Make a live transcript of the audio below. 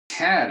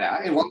Canada,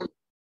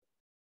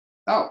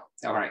 all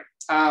right.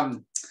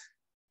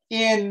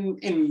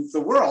 In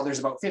the world, there's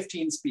about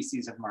 15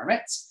 species of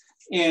marmots.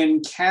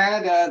 In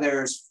Canada,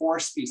 there's 4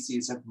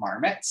 species of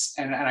marmots,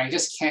 and I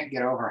just can't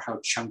get over how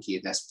chunky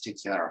this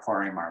particular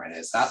hoary marmot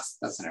is.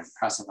 That's an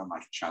impressive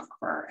amount of chunk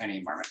for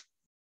any marmot.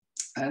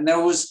 And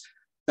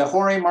the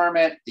hoary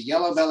marmot, the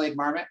yellow-bellied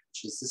marmot,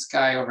 which is this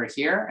guy over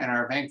here, and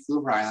our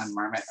Vancouver Island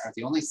marmot are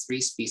the only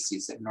 3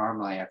 species that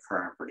normally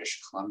occur in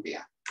British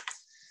Columbia.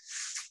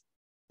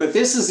 But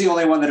this is the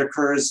only one that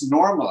occurs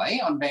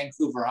normally on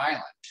Vancouver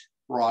Island.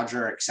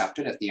 Roger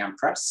accepted at the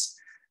Empress.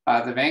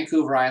 The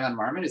Vancouver Island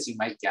marmot, as you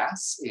might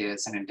guess,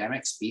 is an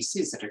endemic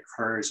species that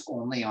occurs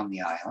only on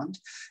the island.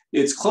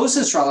 Its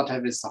closest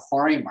relative is the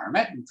hoary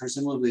marmot, and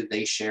presumably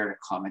they shared a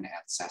common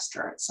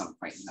ancestor at some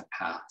point in the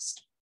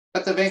past.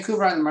 But the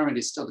Vancouver Island marmot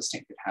is still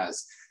distinct. It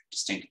has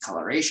distinct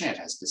coloration, it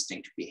has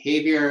distinct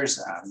behaviors.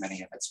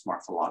 Many of its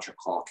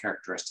morphological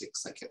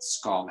characteristics, like its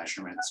skull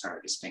measurements,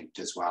 are distinct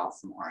as well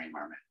from hoary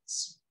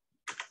marmots.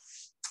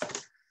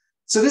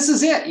 So this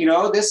is it,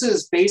 this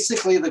is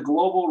basically the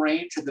global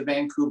range of the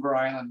Vancouver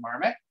Island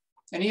marmot.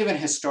 And even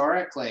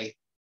historically,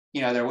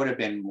 there would have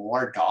been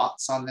more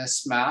dots on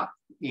this map,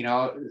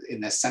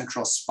 in the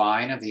central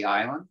spine of the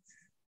island.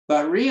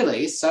 But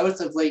really,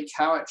 south of Lake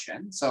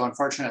Cowichan, so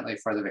unfortunately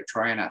for the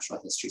Victoria Natural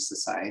History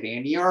Society,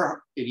 in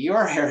your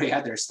area,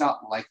 there's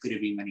not likely to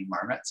be many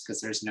marmots because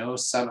there's no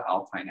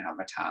subalpine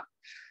habitat.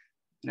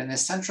 And in the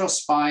central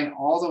spine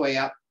all the way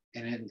up,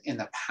 and in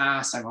the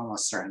past, I'm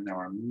almost certain there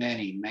were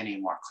many, many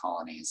more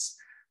colonies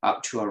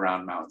up to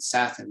around Mount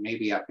Seth and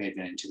maybe up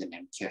even into the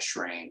Nimkish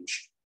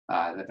range,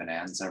 the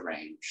Bonanza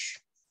range.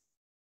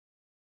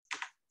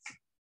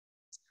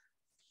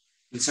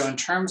 And so in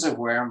terms of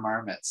where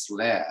marmots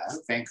live,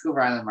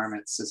 Vancouver Island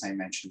marmots, as I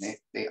mentioned,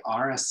 they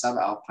are a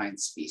subalpine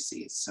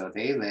species. So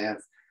they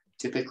live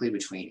typically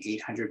between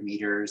 800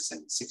 meters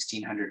and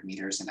 1600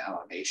 meters in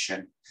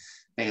elevation.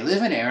 They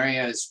live in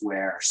areas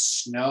where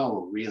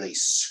snow really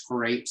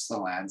scrapes the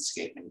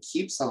landscape and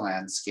keeps the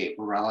landscape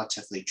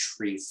relatively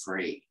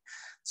tree-free.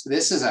 So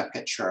this is a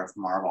picture of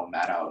marble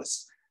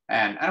meadows.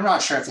 And I'm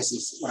not sure if this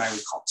is what I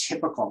would call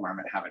typical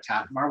marmot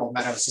habitat. Marble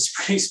meadows is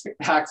pretty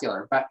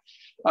spectacular, but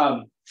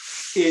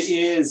it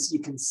is, you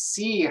can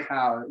see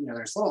how,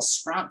 there's little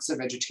scraps of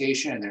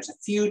vegetation and there's a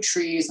few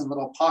trees and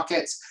little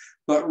pockets,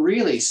 but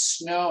really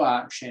snow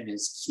action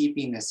is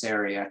keeping this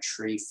area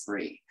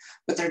tree-free.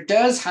 But there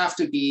does have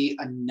to be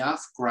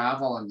enough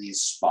gravel in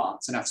these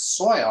spots, enough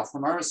soil for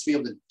marmots to be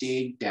able to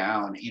dig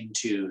down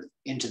into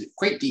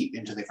quite deep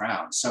into the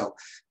ground. So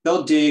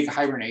they'll dig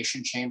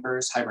hibernation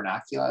chambers,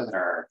 hibernacula, that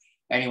are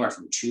anywhere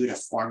from 2 to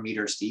 4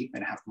 meters deep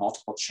and have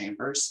multiple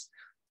chambers.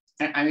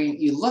 And I mean,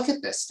 you look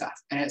at this stuff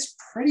and it's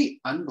pretty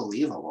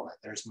unbelievable that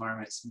there's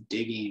marmots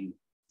digging,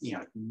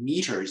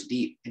 meters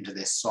deep into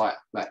this soil.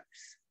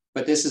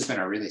 But this has been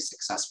a really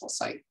successful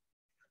site.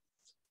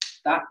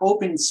 That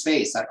open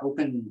space, that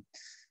open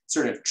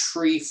sort of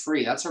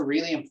tree-free, that's a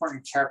really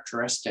important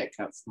characteristic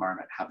of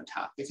marmot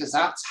habitat because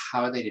that's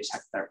how they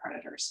detect their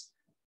predators.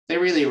 They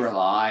really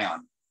rely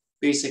on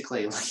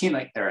basically looking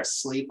like they're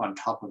asleep on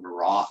top of a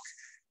rock,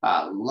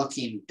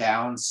 looking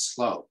down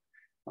slope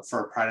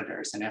for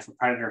predators. And if a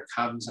predator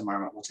comes, a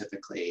marmot will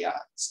typically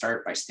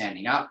start by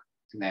standing up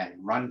and then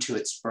run to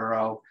its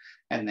burrow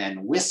and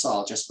then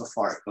whistle just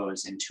before it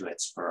goes into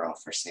its burrow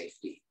for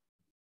safety.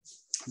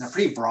 And they're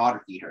pretty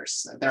broad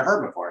eaters. They're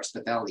herbivores,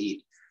 but they'll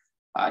eat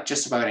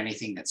just about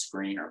anything that's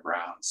green or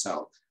brown.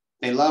 So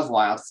they love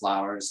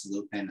wildflowers,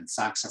 lupin and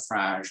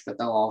saxifrage, but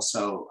they'll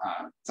also,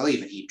 they'll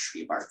even eat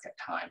tree bark at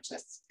times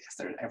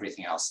if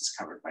everything else is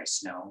covered by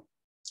snow.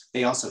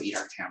 They also eat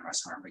our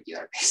cameras on a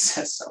regular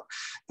basis. So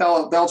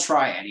they'll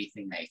try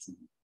anything they can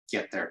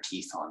get their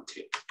teeth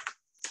onto.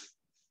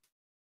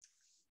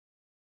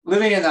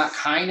 Living in that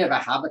kind of a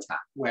habitat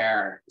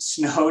where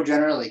snow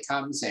generally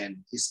comes in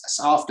is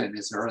often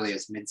as early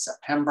as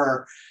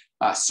mid-September,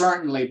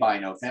 certainly by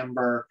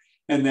November,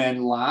 and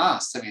then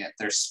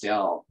there's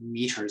still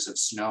meters of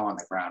snow on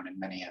the ground in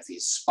many of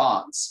these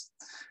spots.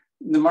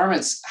 The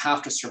marmots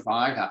have to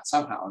survive that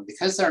somehow, and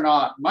because they're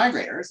not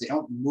migrators, they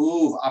don't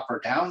move up or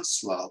down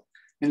slope.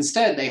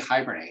 Instead, they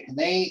hibernate, and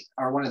they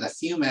are one of the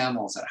few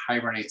mammals that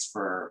hibernates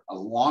for a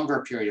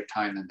longer period of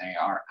time than they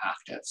are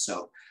active.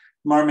 So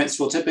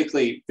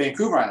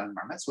Vancouver Island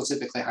marmots will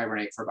typically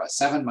hibernate for about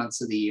 7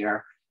 months of the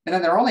year, and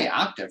then they're only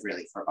active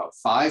really for about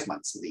 5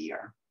 months of the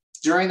year.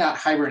 During that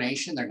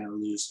hibernation, they're going to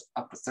lose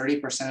up to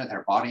 30% of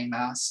their body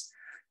mass.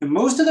 And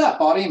most of that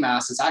body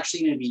mass is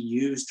actually going to be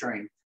used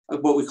during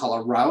what we call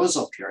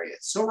arousal period.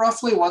 So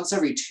roughly once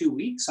every 2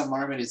 weeks, a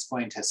marmot is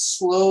going to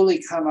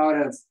slowly come out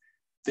of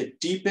the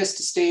deepest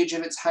stage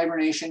of its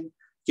hibernation,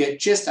 get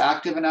just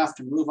active enough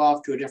to move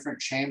off to a different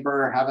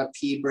chamber, have a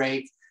pee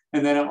break,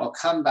 and then it will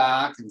come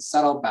back and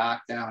settle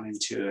back down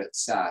into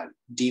its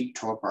deep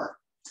torpor.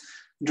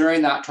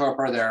 During that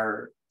torpor,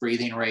 their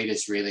breathing rate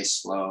is really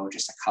slow,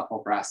 just a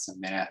couple breaths a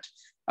minute.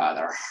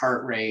 Their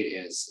heart rate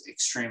is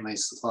extremely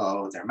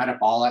slow. Their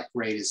metabolic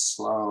rate is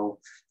slow.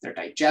 Their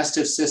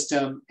digestive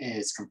system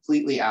is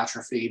completely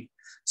atrophied.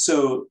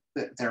 So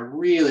they're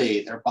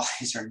really, their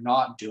bodies are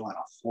not doing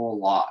a whole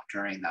lot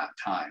during that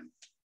time.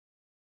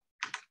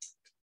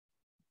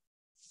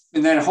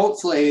 And then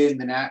hopefully in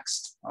the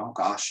next, oh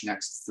gosh,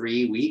 next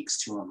 3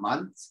 weeks to a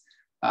month,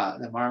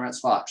 the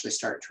marmots will actually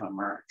start to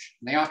emerge.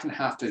 And they often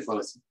have to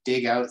both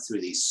dig out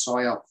through these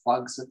soil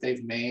plugs that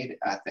they've made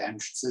at the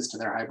entrances to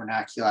their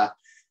hibernacula,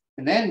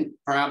 and then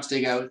perhaps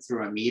dig out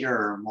through 1 meter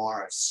or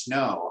more of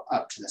snow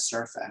up to the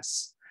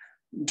surface.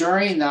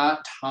 During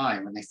that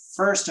time, when they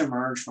first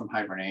emerge from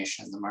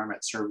hibernation, the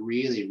marmots are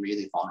really,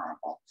 really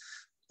vulnerable.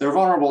 They're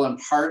vulnerable in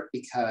part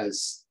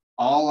because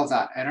all of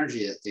that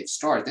energy that they've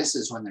stored, this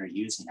is when they're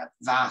using a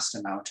vast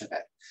amount of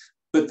it.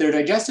 But their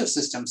digestive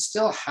system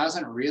still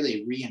hasn't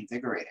really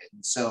reinvigorated.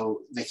 And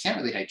so they can't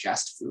really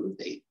digest food.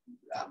 They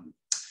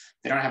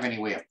don't have any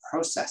way of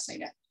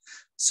processing it.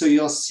 So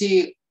you'll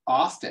see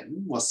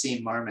often, we'll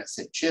see marmots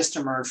that just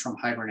emerge from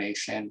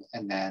hibernation,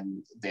 and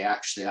then they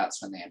actually,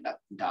 that's when they end up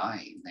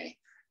dying.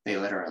 They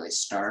literally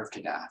starve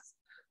to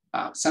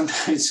death.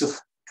 Sometimes, a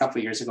couple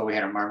of years ago, we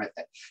had a marmot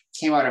that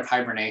came out of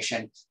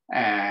hibernation,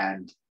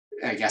 and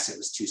I guess it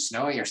was too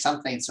snowy or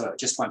something, so it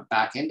just went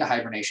back into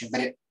hibernation,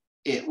 but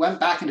it went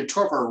back into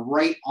torpor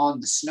right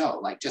on the snow,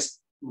 like just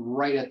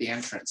right at the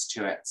entrance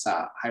to its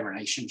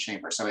hibernation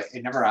chamber. So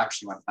it never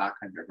actually went back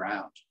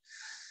underground.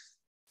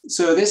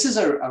 So this is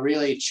a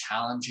really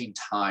challenging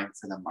time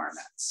for the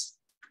marmots.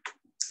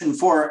 And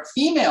for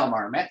female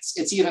marmots,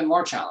 it's even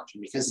more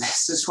challenging because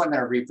this is when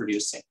they're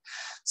reproducing.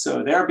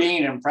 So they're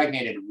being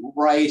impregnated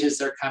right as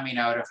they're coming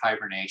out of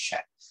hibernation.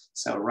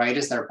 So right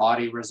as their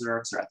body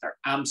reserves are at their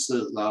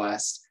absolute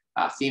lowest,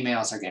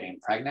 females are getting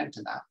pregnant,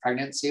 and that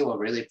pregnancy will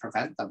really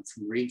prevent them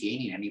from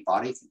regaining any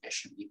body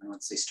condition even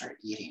once they start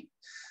eating.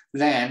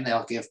 Then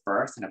they'll give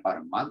birth in about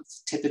a month,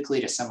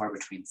 typically to somewhere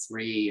between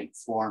 3 and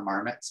 4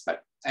 marmots,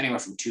 but anywhere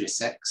from 2 to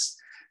 6.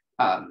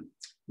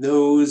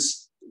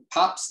 Those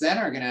pups then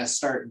are going to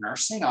start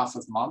nursing off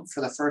of mom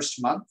for the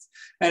first month.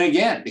 And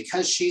again,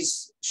 because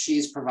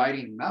she's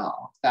providing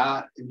milk,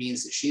 that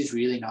means that she's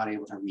really not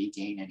able to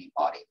regain any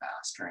body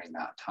mass during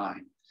that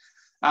time.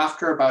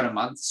 After about a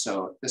month,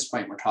 so at this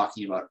point we're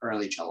talking about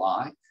early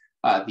July,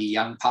 the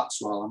young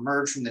pups will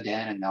emerge from the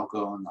den, and they'll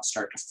go and they'll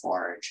start to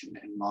forage, and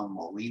mom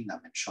will wean them,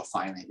 and she'll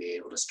finally be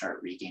able to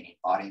start regaining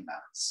body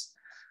mass.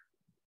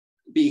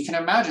 But you can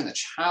imagine the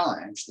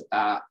challenge that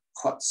that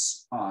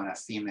puts on a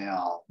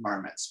female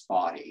marmot's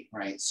body,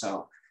 right?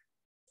 So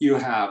you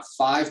have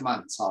 5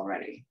 months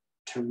already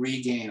to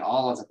regain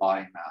all of the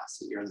body mass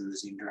that you're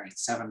losing during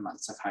 7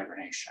 months of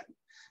hibernation.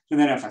 And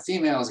then if a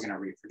female is going to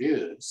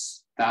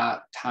reproduce,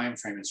 that time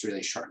frame is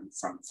really shortened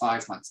from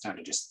 5 months down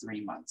to just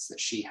 3 months that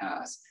she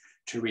has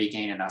to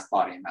regain enough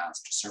body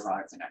mass to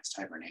survive the next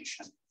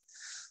hibernation.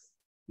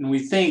 And we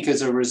think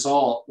as a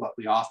result, what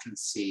we often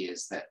see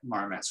is that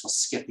marmots will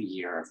skip a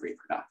year of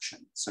reproduction.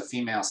 So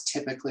females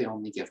typically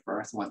only give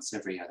birth once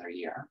every other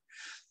year.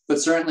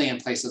 But certainly in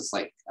places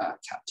like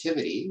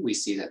captivity, we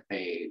see that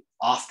they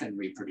often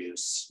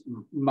reproduce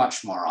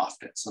much more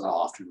often. So they'll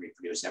often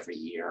reproduce every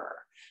year or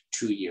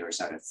 2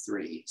 years out of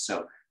 3.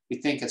 So we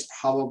think it's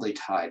probably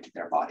tied to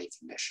their body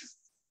condition.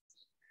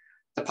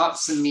 The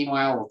pups,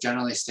 meanwhile, will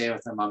generally stay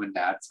with their mom and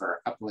dad for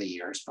a couple of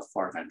years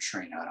before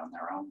venturing out on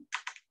their own.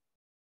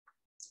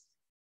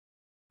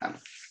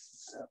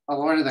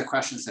 One of the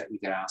questions that we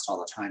get asked all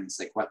the time is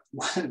like,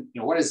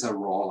 what is the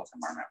role of the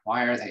marmot?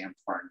 Why are they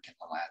important in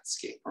the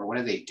landscape, or what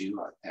do they do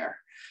out there?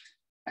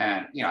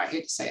 And I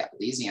hate to say it, but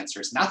the easy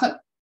answer is nothing.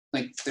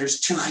 Like,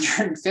 there's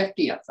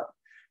 250 of them.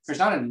 There's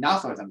not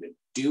enough of them to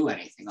do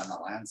anything on the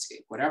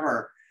landscape.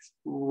 Whatever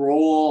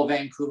role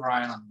Vancouver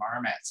Island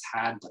marmots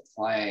had to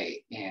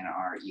play in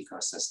our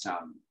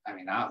ecosystem, I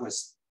mean, that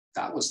was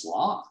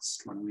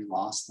lost when we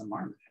lost the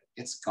marmot.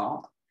 It's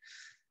gone.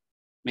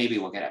 Maybe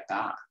we'll get it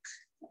back.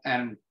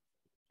 And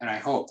I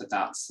hope that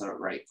that's the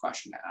right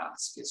question to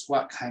ask, is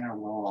what kind of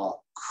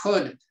role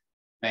could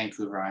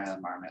Vancouver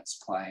Island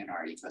marmots play in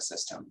our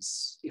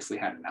ecosystems if we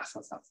had enough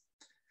of them?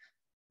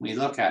 We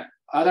look at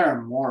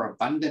other more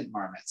abundant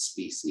marmot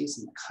species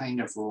and the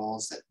kind of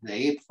roles that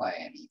they play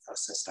in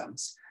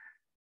ecosystems.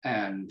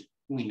 And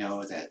we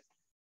know that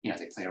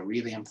they play a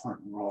really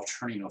important role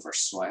turning over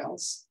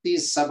soils.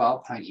 These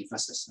subalpine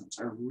ecosystems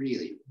are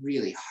really,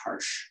 really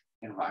harsh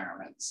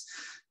environments.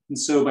 And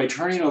so by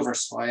turning over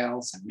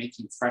soils and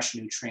making fresh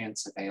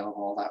nutrients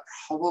available, that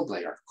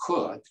probably or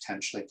could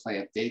potentially play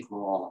a big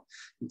role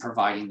in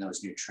providing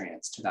those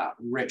nutrients to that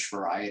rich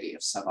variety of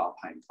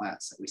subalpine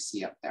plants that we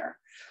see up there.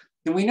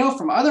 And we know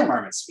from other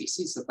marmot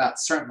species that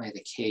that's certainly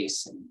the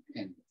case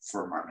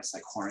for marmots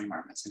like horny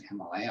marmots and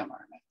Himalaya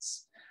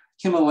marmots.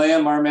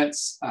 Himalaya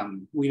marmots,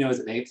 we know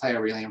that they play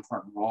a really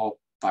important role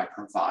by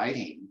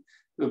providing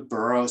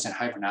burrows and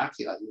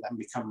hibernacula that then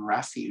become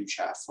refuge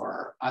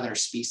for other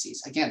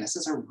species. Again, this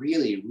is a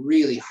really,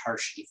 really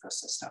harsh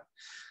ecosystem.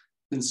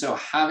 And so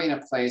having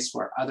a place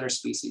where other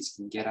species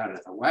can get out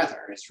of the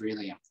weather is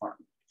really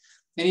important.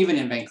 And even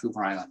in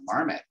Vancouver Island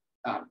Marmot,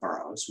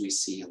 burrows, we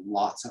see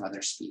lots of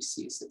other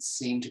species that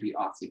seem to be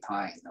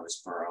occupying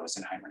those burrows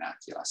in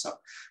hibernacula. So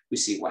we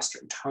see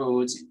western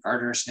toads,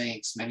 inverter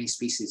snakes, many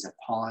species of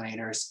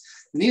pollinators.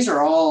 And these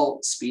are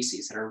all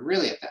species that are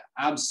really at the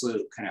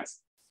absolute kind of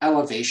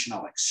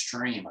elevational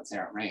extreme of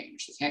their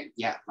range. They can't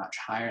get much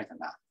higher than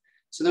that.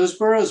 So those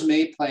burrows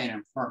may play an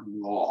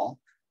important role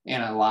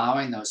in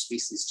allowing those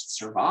species to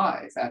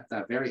survive at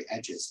the very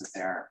edges of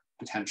their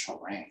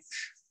potential range.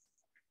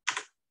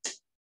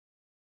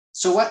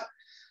 So what,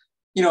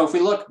 if we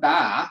look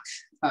back,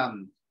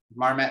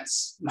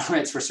 marmots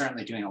were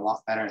certainly doing a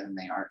lot better than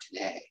they are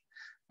today.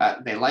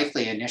 They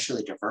likely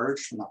initially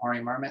diverged from the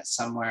hoary marmot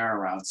somewhere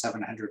around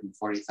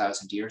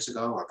 740,000 years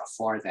ago or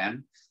before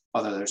then,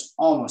 although there's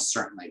almost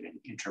certainly been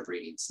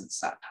interbreeding since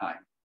that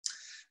time.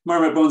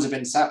 Marmot bones have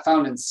been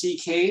found in sea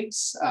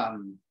caves,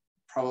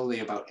 probably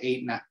about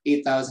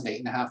 8,000 to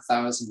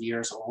 8,500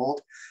 years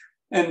old.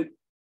 And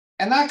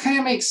that kind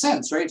of makes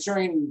sense, right?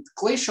 During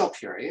glacial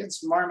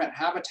periods, marmot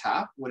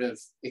habitat would have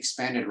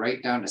expanded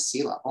right down to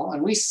sea level.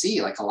 And we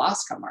see like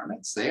Alaska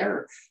marmots,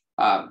 they're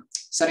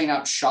setting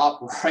up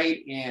shop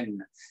right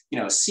in,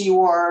 sea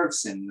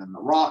wharves and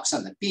the rocks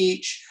on the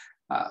beach.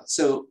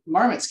 So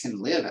marmots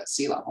can live at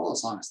sea level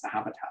as long as the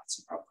habitat's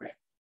appropriate.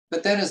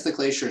 But then as the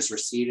glaciers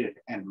receded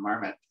and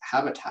marmot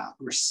habitat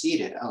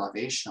receded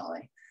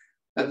elevationally,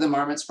 the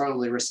marmots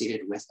probably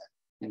receded with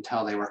it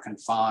until they were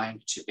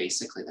confined to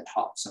basically the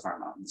tops of our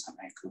mountains on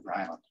Vancouver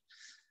Island.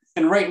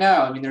 And right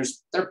now, I mean,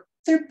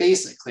 they're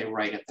basically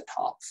right at the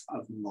top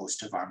of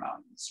most of our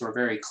mountains. So we're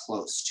very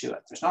close to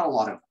it. There's not a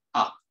lot of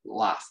up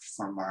left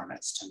for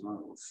marmots to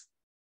move.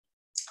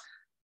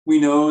 We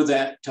know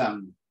that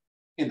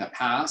in the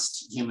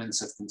past, humans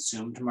have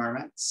consumed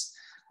marmots.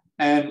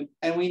 And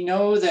we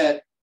know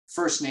that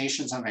First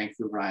Nations on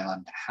Vancouver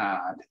Island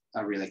had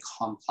a really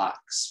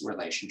complex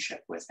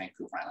relationship with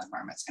Vancouver Island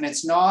marmots. And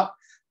it's not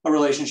a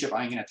relationship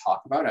I'm going to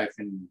talk about. I've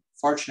been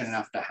fortunate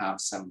enough to have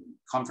some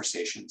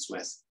conversations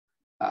with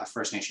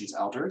First Nations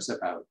elders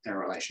about their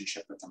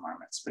relationship with the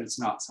marmots, but it's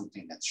not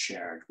something that's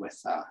shared with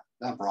the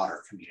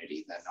broader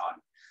community, the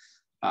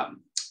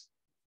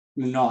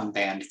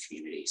non-band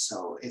community.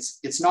 So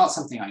it's not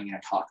something I'm going to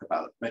talk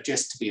about, but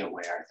just to be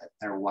aware that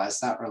there was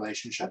that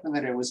relationship and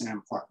that it was an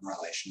important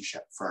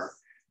relationship for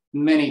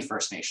many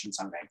First Nations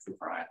on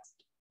Vancouver Island.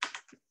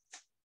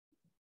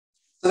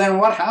 So then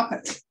what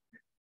happened?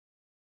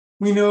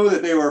 We know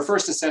that they were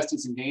first assessed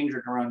as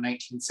endangered around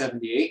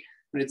 1978,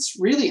 but it's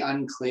really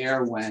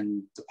unclear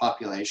when the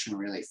population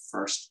really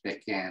first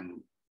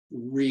began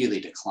really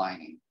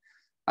declining.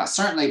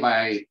 Certainly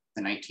by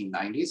the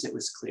 1990s, it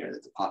was clear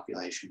that the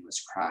population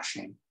was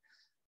crashing.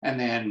 And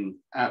then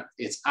at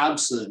its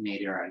absolute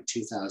nadir in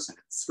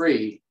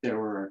 2003, there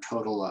were a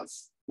total of,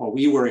 well,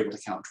 we were able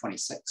to count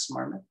 26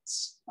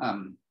 marmots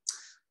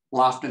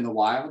left in the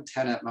wild,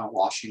 10 at Mount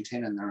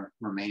Washington, and the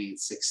remaining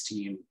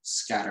 16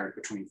 scattered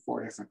between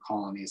 4 different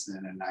colonies in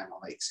the Nanaimo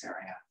Lakes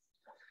area.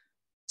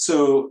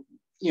 So,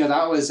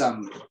 that was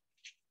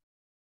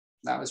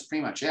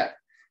pretty much it.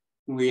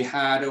 We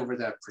had, over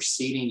the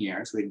preceding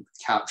years, we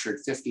captured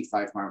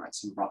 55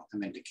 marmots and brought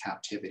them into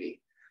captivity.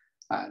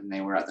 And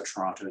they were at the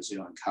Toronto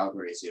Zoo and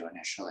Calgary Zoo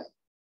initially.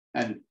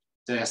 And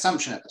the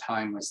assumption at the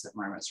time was that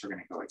marmots were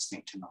going to go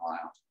extinct in the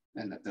wild,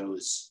 and that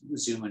those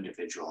zoo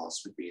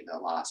individuals would be the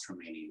last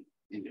remaining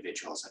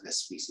individuals of this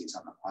species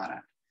on the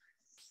planet.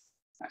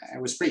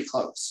 It was pretty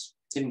close.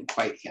 Didn't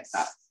quite hit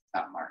that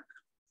mark.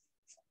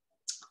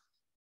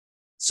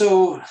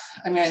 So,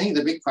 I mean, I think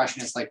the big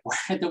question is like, where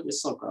did the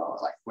whistle go?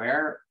 Like,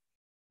 where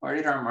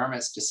did our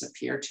marmots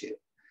disappear to?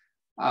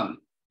 And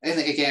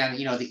again,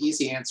 the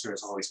easy answer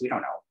is always, we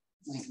don't know.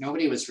 Like,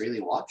 nobody was really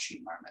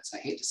watching marmots. I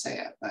hate to say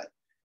it, but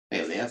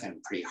they live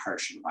in pretty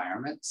harsh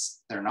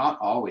environments. They're not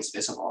always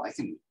visible. I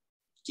can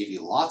give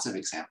you lots of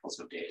examples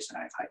of days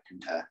when I've hiked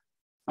into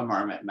a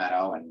marmot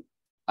meadow, and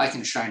I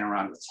can shine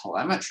around with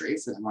telemetry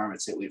for the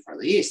marmots that we've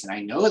released. And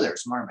I know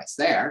there's marmots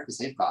there because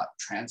they've got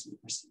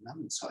transmitters in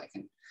them. So I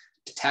can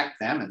detect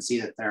them and see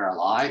that they're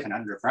alive and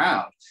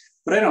underground,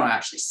 but I don't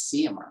actually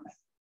see a marmot.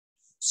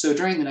 So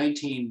during the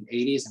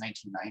 1980s and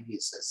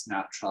 1990s, as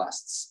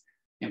naturalists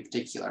in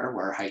particular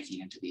were hiking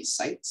into these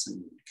sites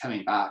and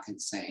coming back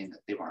and saying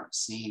that they weren't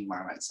seeing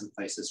marmots in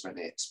places where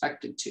they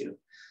expected to,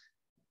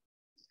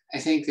 I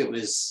think it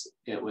was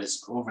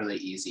overly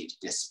easy to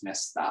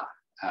dismiss that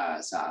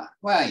as,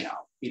 well,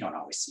 you don't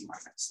always see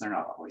marmots. They're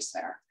not always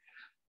there.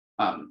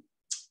 And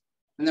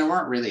there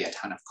weren't really a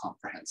ton of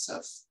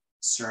comprehensive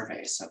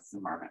surveys of the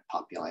marmot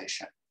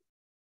population.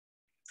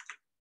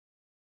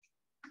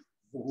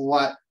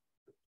 What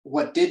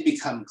did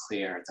become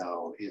clear,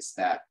 though, is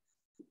that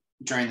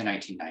during the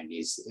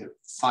 1990s,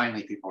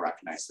 finally people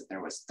recognized that there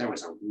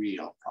was a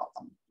real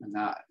problem. And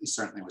that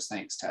certainly was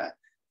thanks to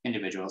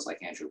individuals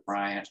like Andrew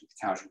Bryant and the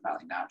Cowichan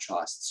Valley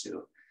naturalists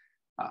who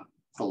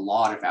put a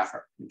lot of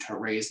effort into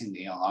raising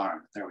the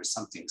alarm that there was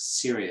something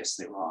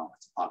seriously wrong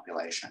with the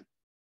population.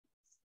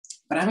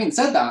 But having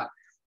said that,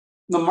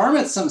 the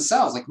marmots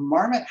themselves, like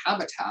marmot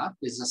habitat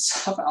is a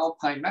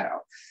subalpine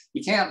meadow.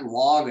 You can't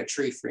log a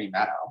tree-free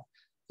meadow.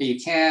 You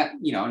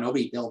can't,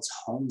 nobody builds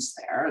homes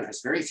there.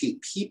 There's very few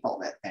people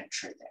that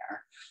venture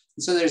there.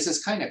 And so there's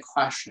this kind of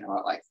question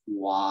about like,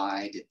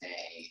 why did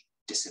they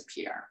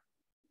disappear?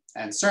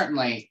 And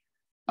certainly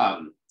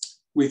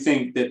we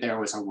think that there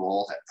was a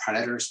role that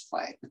predators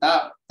played,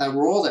 but the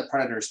role that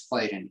predators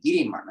played in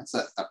eating marmots,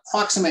 the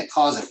proximate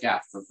cause of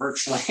death for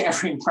virtually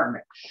every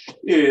marmot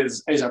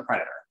is a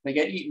predator. They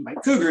get eaten by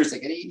cougars, they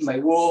get eaten by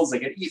wolves, they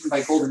get eaten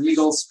by golden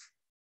eagles.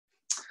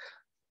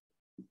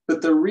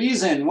 But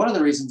one of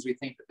the reasons we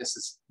think that this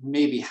is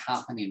maybe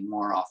happening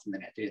more often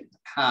than it did in the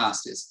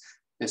past is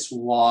this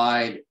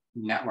wide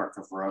network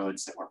of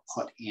roads that were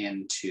put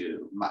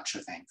into much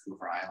of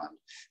Vancouver Island.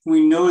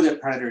 We know that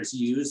predators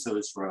use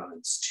those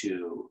roads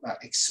to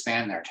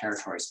expand their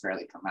territories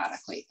fairly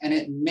dramatically, and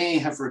it may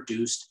have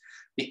reduced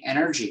the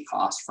energy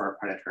cost for a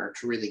predator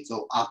to really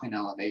go up in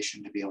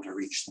elevation to be able to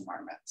reach the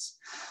marmots.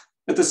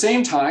 At the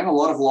same time, a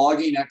lot of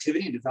logging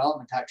activity and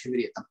development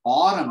activity at the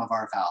bottom of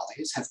our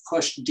valleys have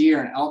pushed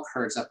deer and elk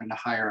herds up into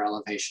higher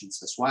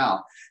elevations as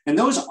well. And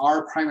those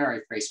are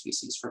primary prey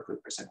species for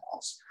cougars and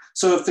wolves.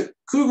 So if the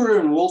cougar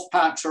and wolf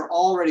packs are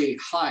already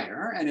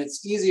higher and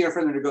it's easier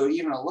for them to go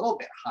even a little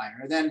bit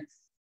higher, then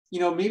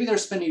maybe they're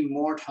spending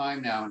more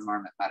time now in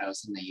marmot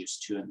meadows than they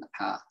used to in the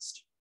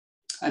past.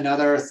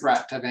 Another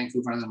threat to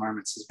Vancouver Island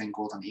marmots has been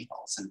golden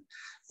eagles. And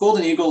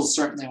golden eagles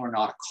certainly were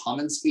not a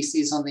common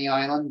species on the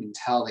island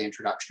until the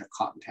introduction of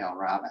cottontail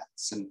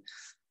rabbits. And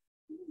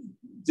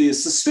the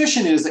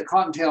suspicion is that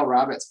cottontail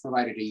rabbits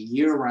provided a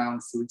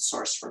year-round food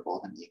source for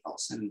golden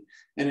eagles, and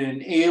it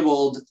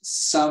enabled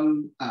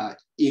some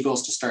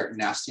eagles to start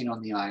nesting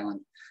on the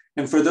island.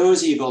 And for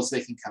those eagles,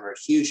 they can cover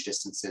huge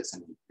distances,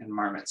 and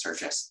marmots are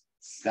just,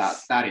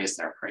 that is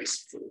their prey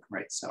food,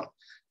 right? So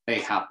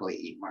they happily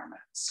eat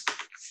marmots.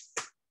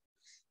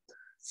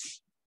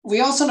 We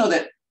also know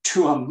that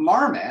to a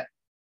marmot,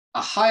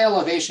 a high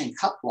elevation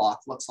cut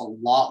block looks a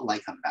lot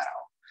like a meadow.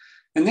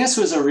 And this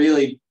was a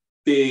really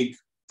big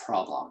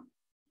problem.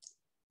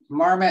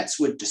 Marmots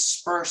would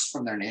disperse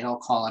from their natal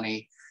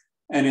colony.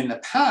 And in the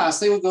past,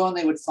 they would go and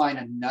they would find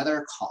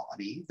another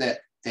colony that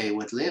they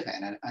would live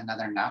in,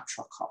 another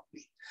natural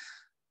colony.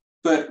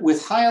 But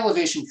with high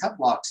elevation cut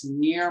blocks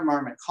near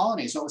marmot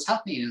colonies, what was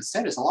happening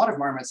instead is a lot of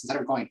marmots, instead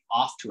of going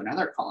off to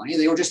another colony,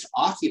 they were just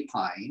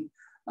occupying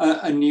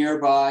a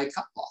nearby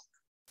cut block.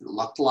 It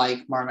looked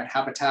like marmot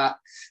habitat.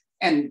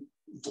 And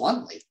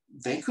bluntly,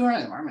 Vancouver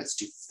Island marmots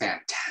do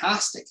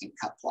fantastic in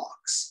cut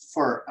blocks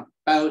for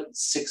about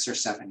 6 or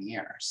 7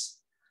 years.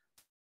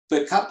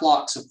 But cut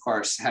blocks, of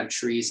course, had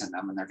trees in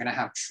them, and they're going to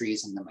have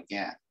trees in them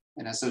again.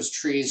 And as those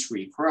trees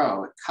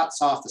regrow, it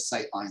cuts off the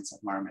sight lines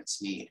that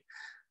marmots need.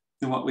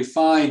 And what we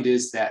find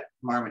is that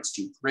marmots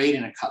do great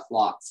in a cut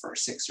block for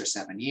 6 or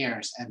 7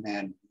 years, and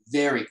then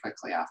very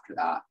quickly after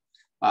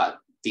that,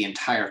 the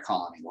entire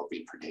colony will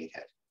be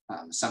predated.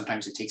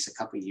 Sometimes it takes a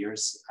couple of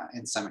years.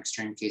 In some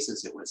extreme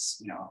cases, it was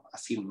a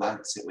few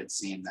months. It would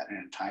seem that an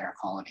entire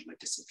colony would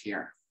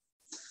disappear.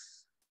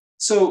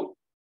 So,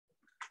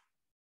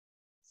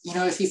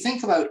 if you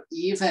think about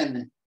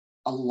even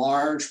a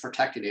large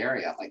protected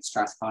area like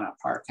Strathcona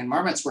Park, and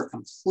marmots were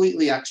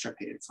completely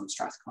extirpated from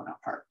Strathcona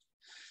Park.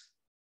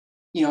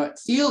 It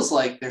feels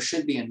like there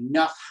should be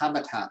enough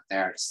habitat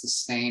there to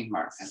sustain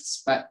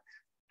marmots, but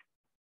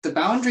the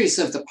boundaries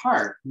of the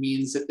park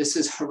means that this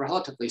is a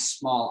relatively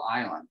small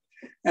island.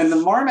 And the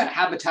marmot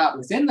habitat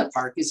within the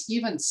park is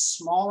even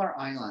smaller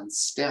islands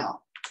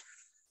still.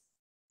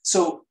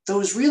 So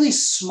those really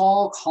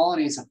small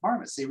colonies of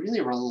marmots, they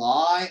really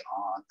rely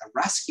on the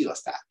rescue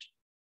effect.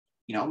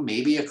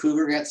 Maybe a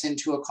cougar gets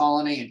into a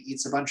colony and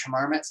eats a bunch of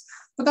marmots,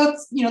 but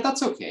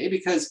that's okay,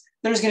 because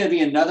there's going to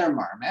be another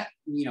marmot,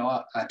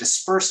 a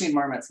dispersing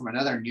marmot from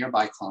another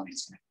nearby colony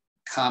is going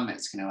to come,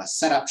 it's going to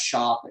set up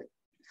shop,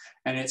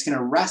 and it's going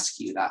to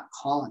rescue that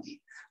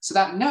colony. So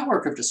that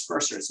network of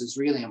dispersers is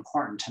really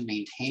important to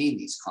maintaining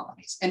these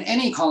colonies. And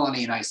any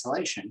colony in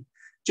isolation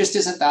just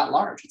isn't that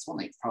large. It's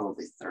only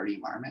probably 30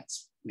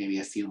 marmots, maybe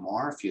a few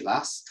more, a few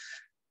less.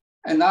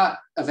 And that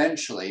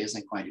eventually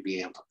isn't going to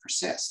be able to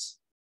persist.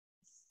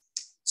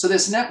 So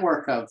this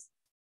network of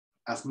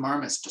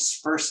marmots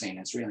dispersing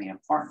is really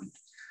important.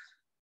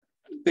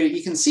 But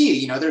you can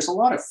see, there's a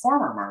lot of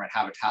former marmot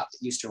habitat that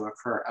used to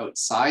occur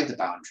outside the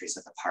boundaries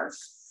of the park.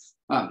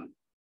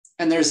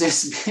 And there's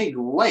this big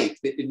lake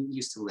that didn't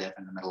used to live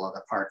in the middle of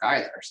the park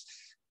either.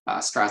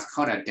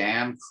 Strathcona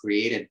Dam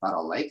created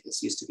Buttle Lake.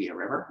 This used to be a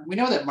river. We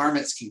know that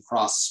marmots can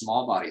cross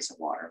small bodies of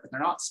water, but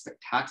they're not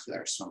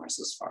spectacular swimmers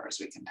as far as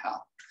we can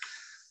tell.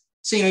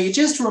 So, you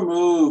just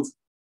remove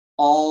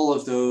all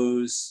of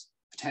those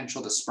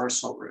potential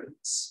dispersal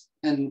routes,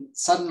 and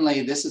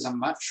suddenly this is a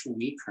much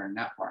weaker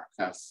network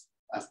of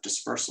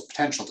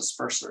potential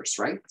dispersers,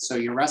 right? So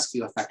your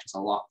rescue effect is a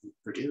lot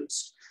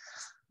reduced.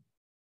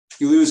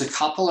 You lose a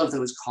couple of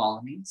those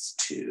colonies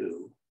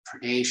to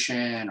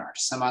predation or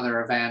some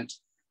other event.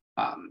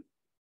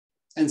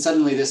 And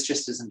suddenly this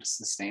just isn't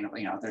sustainable.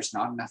 There's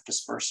not enough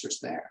dispersers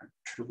there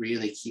to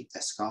really keep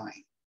this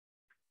going.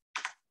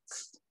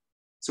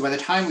 So by the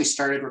time we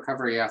started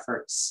recovery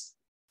efforts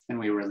And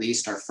we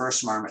released our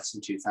first marmots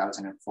in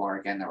 2004.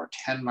 Again, there were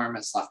 10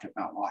 marmots left at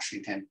Mount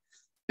Washington.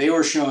 They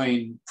were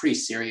showing pretty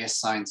serious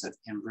signs of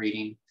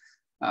inbreeding.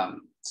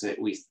 So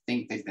that we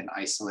think they've been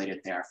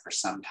isolated there for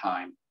some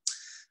time.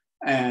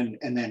 And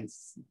then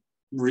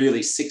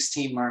really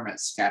 16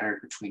 marmots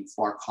scattered between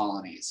 4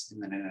 colonies in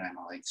the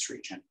Nanaimo Lakes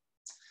region.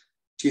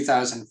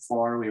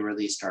 2004, we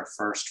released our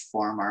first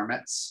 4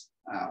 marmots.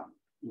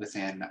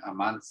 Within a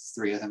month,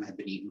 3 of them had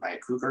been eaten by a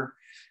cougar.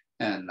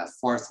 And the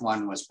 4th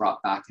one was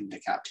brought back into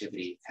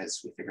captivity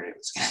because we figured it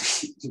was going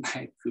to be eaten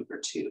by a cougar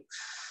too.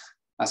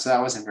 So that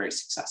wasn't very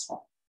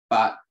successful,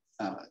 but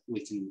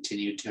we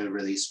continued to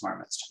release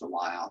marmots to the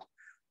wild.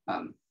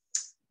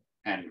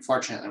 And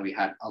fortunately, we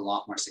had a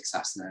lot more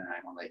success in the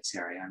Nanaimo Lakes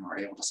area, and we're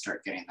able to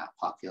start getting that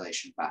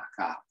population back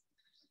up.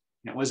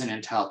 And it wasn't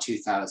until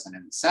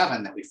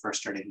 2007 that we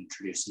first started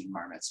introducing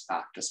marmots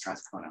back to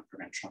Strathcona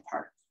Provincial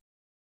Park.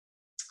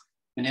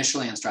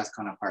 Initially in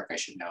Strathcona Park, I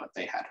should note,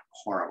 they had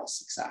horrible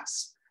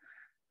success.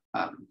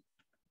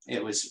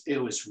 It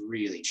was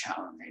really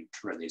challenging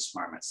to release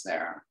marmots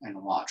there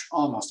and watch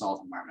almost all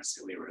the marmots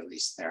that we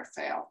released there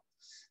fail.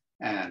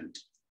 And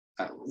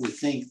we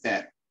think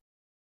that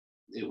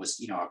it was,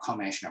 a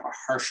combination of a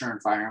harsher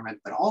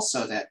environment, but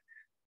also that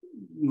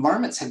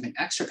marmots had been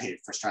extirpated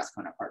for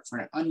Strathcona Park for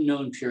an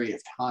unknown period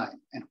of time.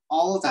 And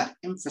all of that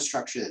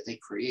infrastructure that they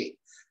create,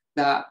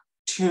 that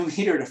 2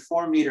 meter to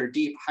 4 meter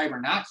deep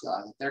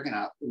hibernacula that they're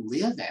gonna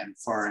live in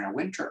for in a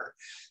winter,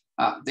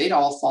 they'd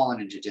all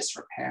fallen into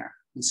disrepair.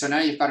 And so now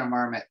you've got a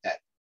marmot that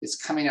is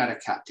coming out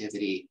of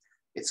captivity,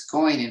 it's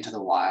going into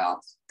the wild.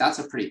 That's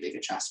a pretty big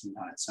adjustment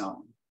on its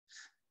own.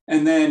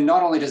 And then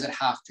not only does it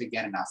have to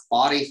get enough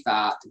body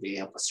fat to be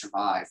able to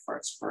survive for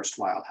its first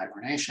wild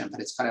hibernation, but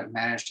it's got to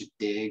manage to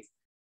dig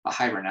a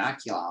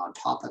hibernacula on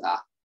top of that.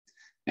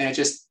 And it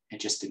just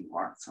didn't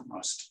work for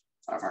most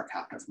of our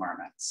captive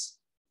marmots.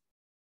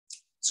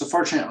 So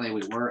fortunately,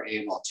 we were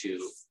able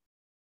to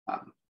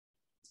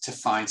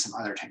find some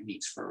other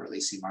techniques for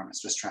releasing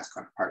marmots to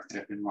Strathcona Park that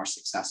have been more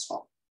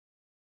successful.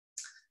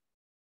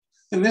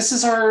 And this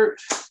is our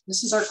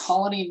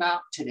colony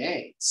map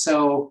today.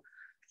 So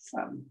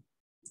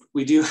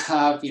we do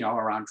have,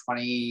 around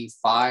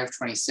 25,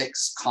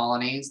 26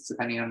 colonies,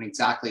 depending on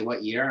exactly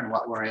what year and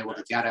what we're able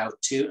to get out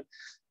to.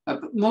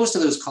 But most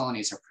of those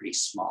colonies are pretty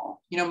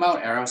small.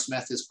 Mount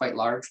Arrowsmith is quite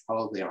large,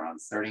 probably around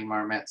 30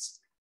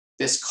 marmots.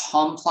 This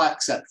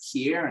complex up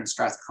here in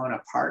Strathcona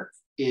Park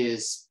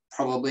is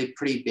probably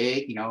pretty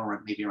big,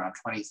 maybe around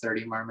 20,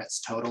 30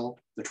 marmots total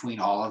between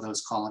all of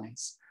those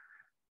colonies.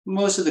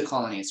 Most of the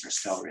colonies are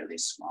still really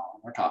small.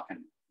 We're talking,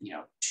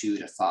 2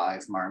 to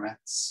 5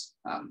 marmots.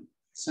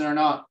 So they're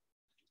not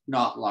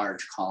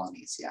large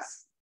colonies yet.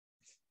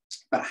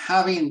 But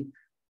having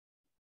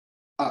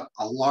a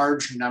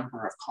large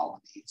number of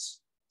colonies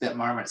that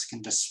marmots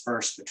can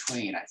disperse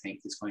between, I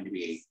think, is going to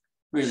be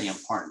really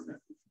important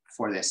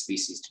for this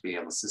species to be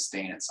able to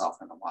sustain itself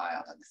in the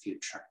wild in the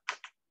future.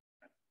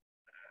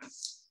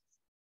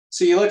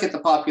 So you look at the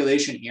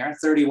population here,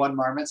 31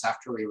 marmots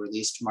after we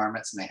released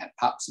marmots and they had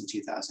pups in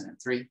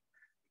 2003.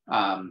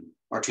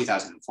 Or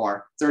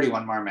 2004,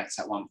 31 marmots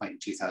at one point in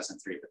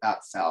 2003, but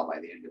that fell by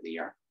the end of the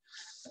year.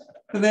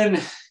 And then,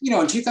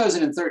 in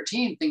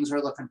 2013, things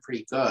were looking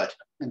pretty good.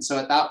 And so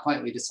at that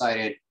point, we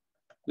decided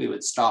we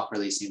would stop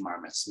releasing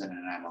marmots to the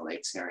Nanaimo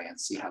Lakes area and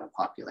see how the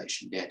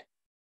population did.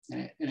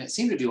 And it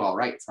seemed to do all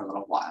right for a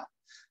little while,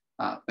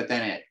 but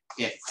then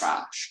it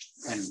crashed.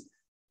 And,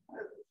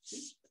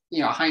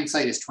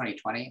 hindsight is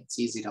 2020. It's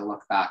easy to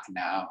look back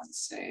now and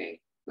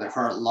say, there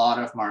are a lot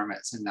of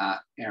marmots in that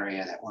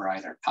area that were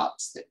either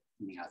pups that,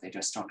 they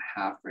just don't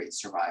have great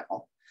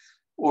survival,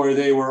 or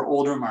they were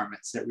older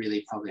marmots that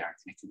really probably aren't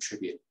going to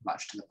contribute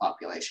much to the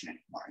population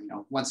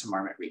anymore. Once a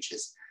marmot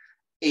reaches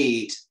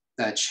 8,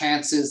 the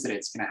chances that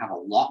it's going to have a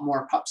lot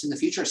more pups in the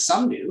future,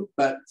 some do,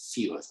 but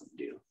few of them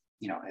do.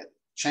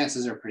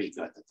 Chances are pretty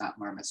good that that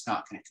marmot's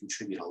not going to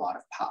contribute a lot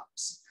of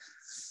pups.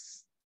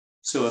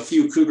 So a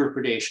few cougar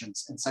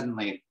predations, and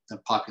suddenly the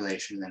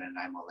population in the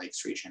Nanaimo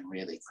Lakes region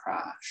really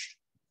crashed.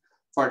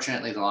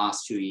 Fortunately, the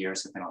last 2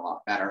 years have been a lot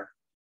better.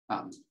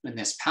 And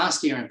this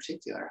past year in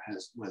particular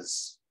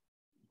was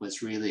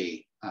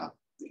really,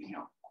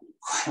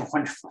 quite a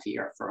wonderful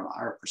year from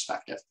our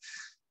perspective.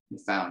 We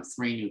found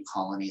 3 new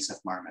colonies of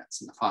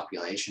marmots and the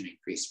population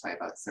increased by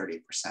about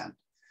 30%.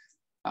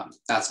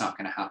 That's not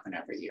going to happen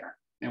every year,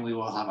 and we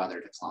will have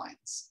other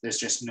declines. There's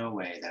just no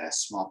way that a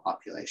small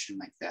population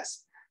like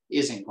this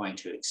isn't going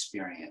to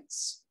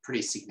experience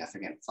pretty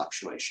significant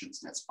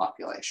fluctuations in its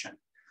population.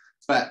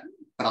 But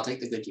I'll take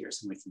the good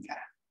years and we can get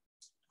it.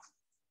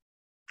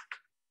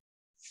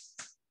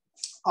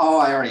 Oh,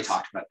 I already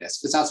talked about this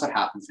because that's what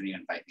happens when you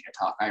invite me to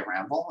talk. I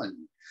ramble, and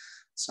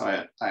so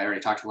I already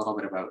talked a little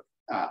bit about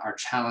our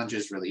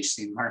challenges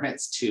releasing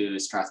marmots to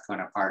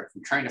Strathcona Park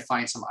and trying to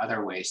find some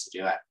other ways to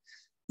do it.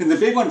 And the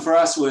big one for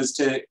us was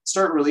to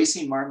start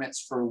releasing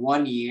marmots for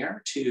 1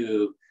 year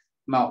to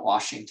Mount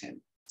Washington.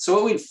 So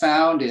what we'd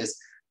found is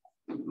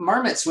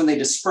marmots, when they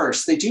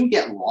disperse, they do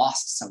get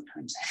lost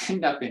sometimes. They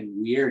end up in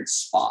weird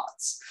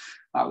spots.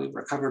 We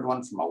recovered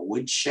one from a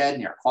woodshed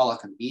near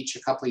Qualicum Beach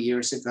a couple of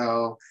years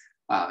ago.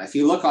 If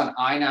you look on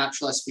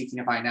iNaturalist, speaking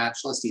of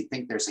iNaturalist, you'd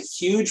think there's a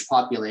huge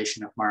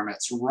population of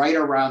marmots right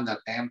around the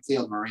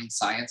Bamfield Marine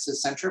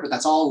Sciences Center, but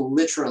that's all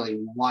literally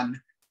one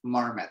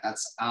marmot.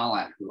 That's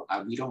Alan, who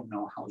we don't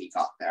know how he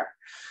got there.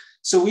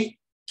 So we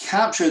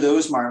capture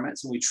those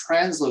marmots and we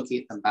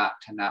translocate them back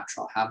to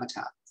natural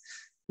habitat.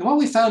 And what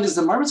we found is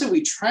the marmots that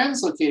we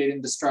translocated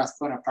into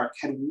Strathcona Park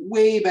had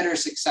way better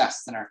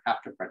success than our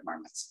captive bred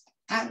marmots.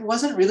 That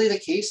wasn't really the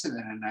case in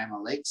the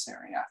Nanaimo Lakes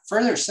area.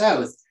 Further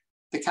south,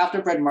 the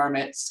captive bred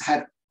marmots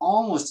had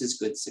almost as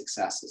good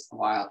success as the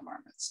wild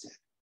marmots did.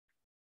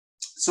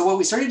 So what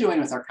we started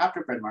doing with our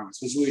captive bred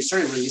marmots was we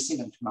started releasing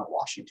them to Mount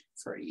Washington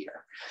for a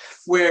year,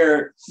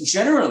 where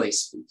generally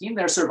speaking,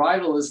 their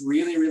survival is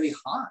really, really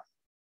high.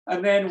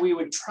 And then we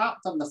would trap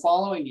them the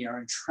following year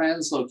and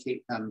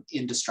translocate them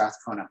into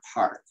Strathcona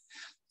Park.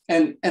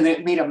 And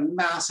it made a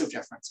massive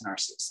difference in our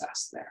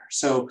success there.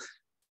 So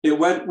we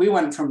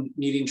went from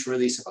needing to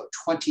release about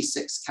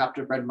 26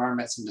 captive bred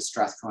marmots into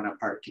Strathcona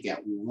Park to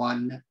get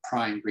one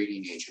prime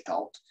breeding age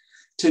adult,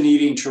 to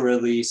needing to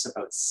release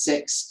about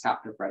 6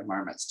 captive bred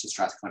marmots to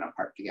Strathcona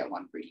Park to get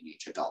one breeding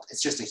age adult.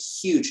 It's just a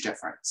huge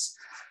difference.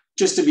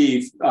 Just to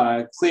be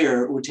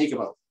clear, it would take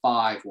about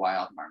 5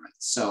 wild marmots.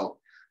 So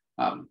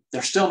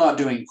they're still not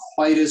doing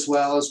quite as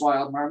well as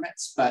wild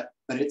marmots, but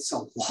it's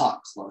a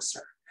lot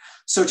closer.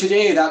 So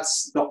today,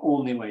 that's the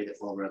only way that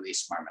we'll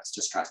release marmots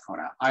to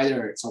Strathcona.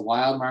 Either it's a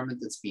wild marmot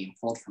that's being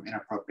pulled from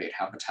inappropriate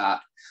habitat,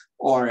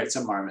 or it's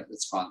a marmot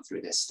that's gone through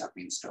this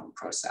stepping stone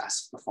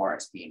process before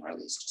it's being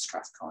released to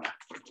Strathcona.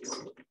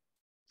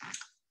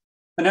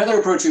 Another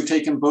approach we've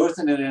taken both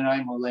in the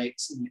Nanaimo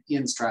Lakes and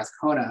in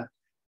Strathcona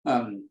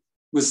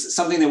was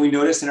something that we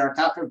noticed in our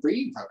captive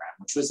breeding program,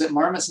 which was that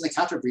marmots in the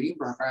captive breeding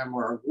program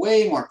were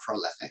way more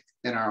prolific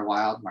than our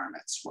wild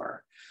marmots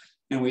were.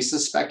 And we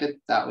suspected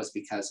that was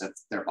because of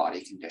their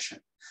body condition.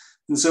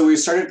 And so we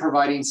started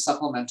providing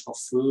supplemental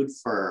food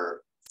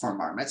for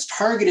marmots,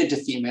 targeted to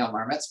female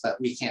marmots, but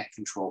we can't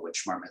control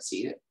which marmots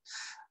eat it.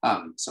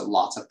 So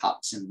lots of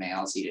pups and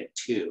males eat it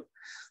too.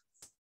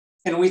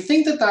 And we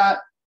think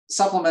that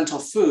supplemental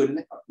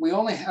food, we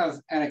only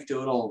have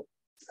anecdotal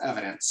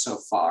evidence so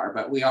far,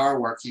 but we are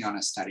working on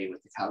a study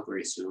with the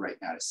Calgary Zoo right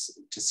now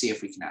to see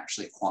if we can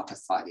actually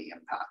quantify the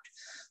impact.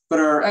 But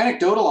our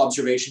anecdotal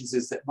observations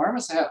is that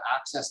marmots that have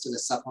access to the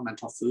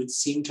supplemental food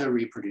seem to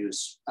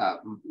reproduce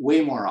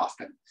way more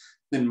often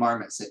than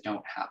marmots that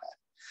don't have it.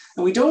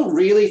 And we don't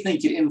really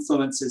think it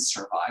influences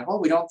survival.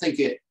 We don't think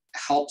it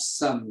helps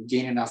them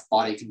gain enough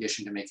body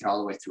condition to make it all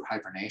the way through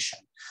hibernation.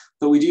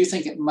 But we do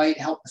think it might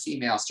help the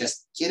females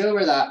just get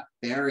over that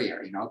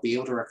barrier, be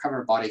able to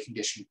recover body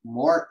condition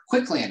more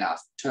quickly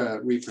enough to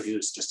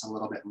reproduce just a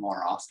little bit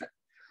more often.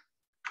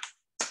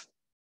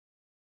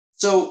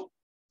 So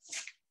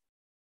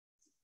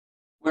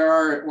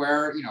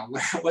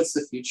what's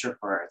the future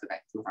for the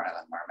Vancouver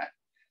Island Marmot?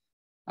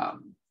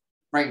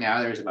 Right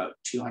now, there's about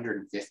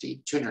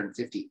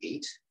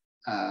 258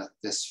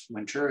 this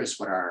winter is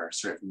what our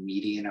sort of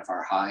median of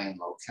our high and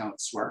low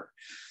counts were.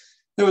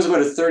 There was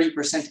about a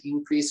 30%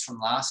 increase from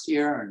last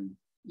year, and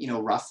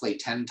roughly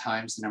 10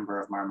 times the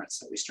number of marmots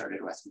that we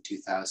started with in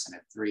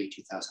 2003,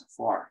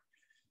 2004.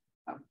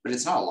 But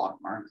it's not a lot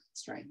of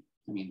marmots, right?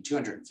 I mean,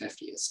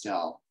 250 is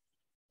still,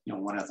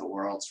 one of the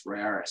world's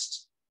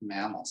rarest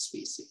mammal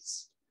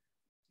species.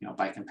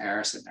 By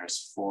comparison,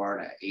 there's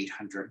 400 to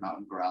 800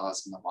 mountain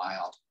gorillas in the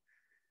wild.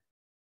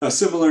 A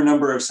similar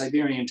number of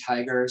Siberian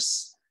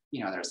tigers.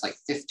 There's like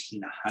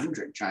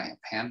 1,500 giant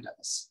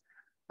pandas.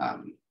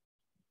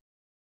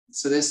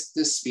 So this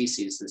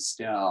species is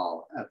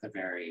still at the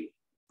very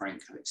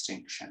brink of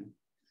extinction.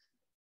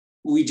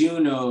 We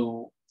do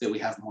know that we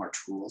have more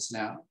tools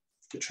now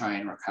to try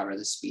and recover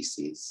the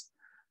species.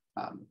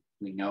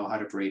 We know how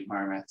to breed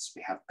marmots.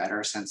 We have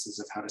better senses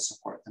of how to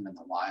support them in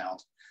the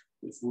wild.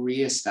 We've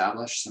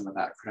reestablished some of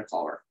that critical,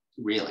 or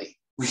really,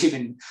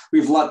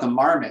 we've let the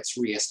marmots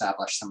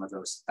reestablish some of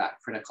that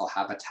critical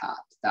habitat,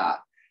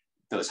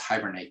 those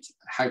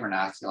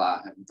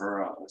hibernacula and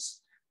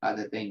burrows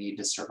that they need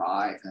to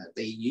survive and that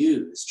they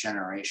use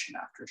generation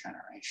after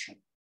generation.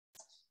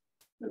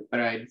 But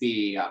I'd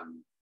be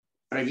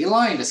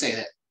lying to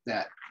say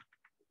that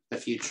the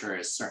future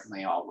is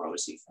certainly all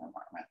rosy for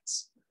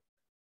marmots.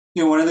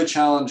 One of the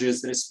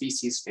challenges that a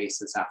species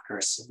faces after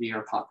a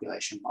severe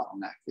population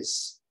bottleneck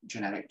is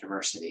genetic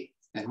diversity.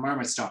 And Vancouver Island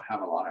marmots don't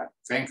have a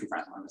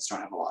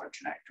lot of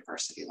genetic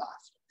diversity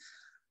left.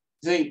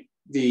 I think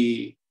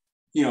the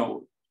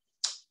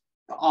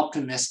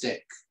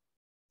optimistic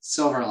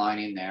silver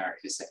lining there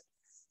is that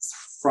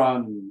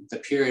from the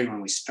period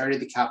when we started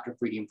the captive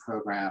breeding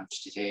program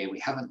to today, we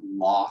haven't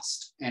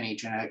lost any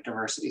genetic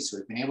diversity. So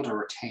we've been able to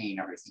retain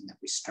everything that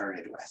we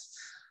started with.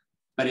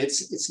 But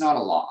it's not a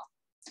lot.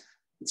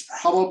 It's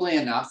probably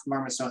enough.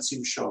 Marmots don't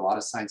seem to show a lot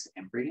of signs of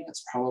inbreeding.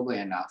 It's probably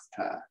enough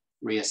to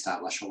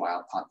reestablish a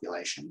wild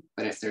population.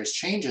 But if there's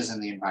changes in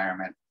the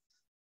environment,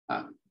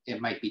 it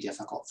might be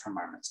difficult for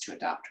marmots to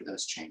adapt to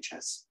those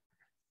changes.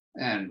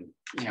 And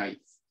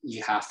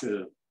you have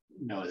to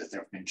know that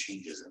there have been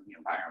changes in the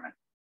environment.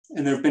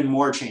 And there have been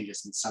more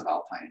changes in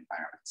subalpine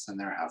environments than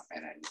there have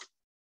been in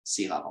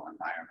sea level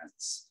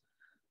environments.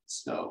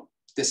 So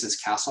this is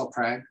Castle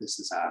Prague. This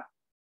is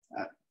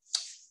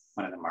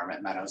one of the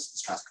Marmot Meadows in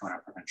Strathcona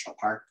Provincial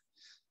Park.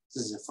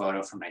 This is a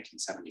photo from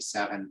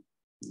 1977,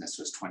 and this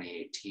was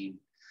 2018.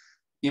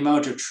 The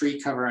amount of tree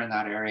cover in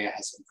that area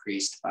has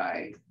increased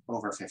by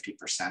over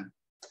 50%.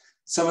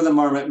 Some of the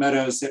Marmot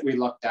Meadows that we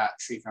looked at,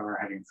 tree cover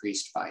had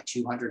increased by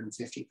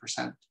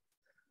 250%.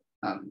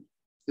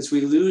 As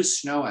we lose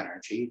snow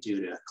energy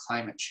due to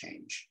climate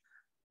change,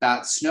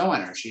 that snow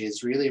energy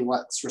is really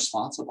what's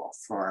responsible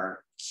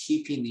for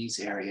keeping these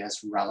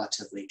areas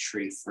relatively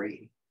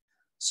tree-free.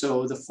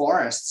 So the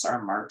forests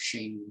are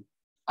marching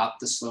up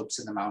the slopes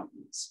of the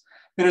mountains.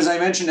 And as I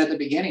mentioned at the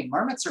beginning,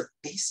 marmots are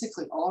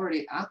basically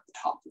already at the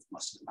top of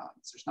most of the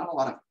mountains. There's not a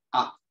lot of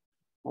up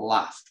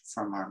left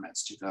for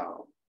marmots to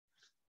go.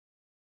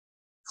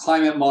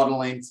 Climate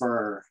modeling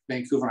for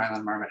Vancouver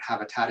Island Marmot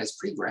habitat is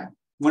pretty grim.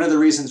 One of the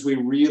reasons we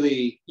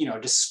really,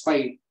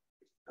 despite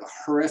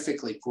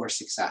horrifically poor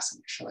success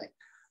initially,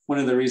 one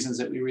of the reasons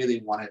that we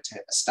really wanted to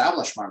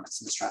establish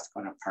marmots in the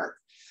Strathcona Park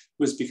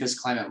was because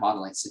climate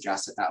modeling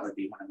suggested that would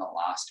be one of the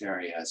last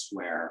areas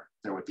where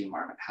there would be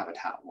marmot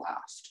habitat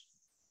left.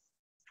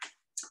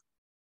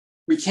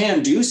 We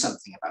can do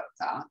something about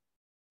that.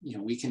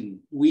 We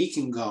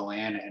can go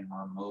in and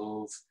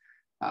remove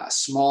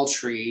small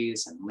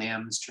trees and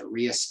limbs to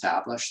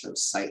reestablish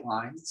those sight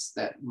lines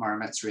that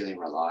marmots really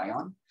rely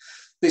on.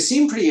 They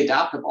seem pretty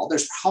adaptable.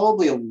 There's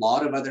probably a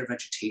lot of other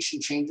vegetation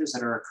changes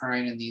that are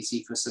occurring in these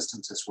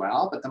ecosystems as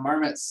well, but the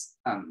marmots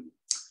are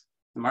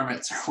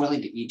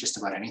willing to eat just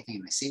about anything,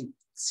 and they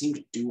seem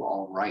to do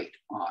all right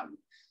on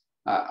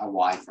a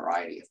wide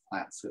variety of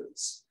plant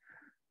foods.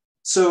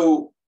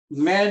 So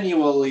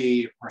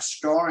manually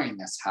restoring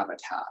this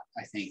habitat,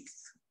 I think,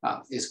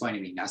 is going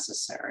to be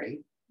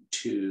necessary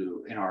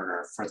in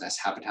order for this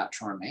habitat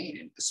to remain,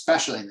 and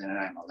especially in the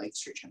Nanaimo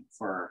Lakes region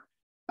for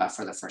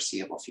the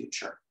foreseeable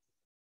future.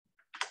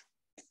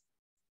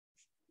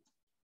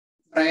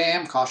 But I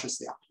am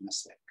cautiously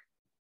optimistic.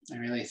 I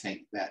really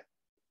think that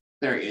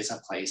there is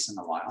a place in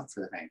the wild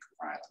for the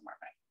Vancouver Island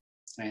Marmot.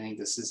 And I think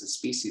this is a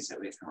species that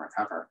we can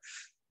recover.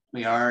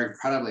 We are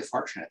incredibly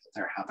fortunate that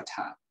their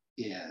habitat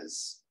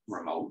is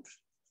remote,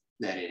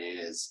 that it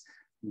is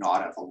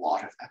not of a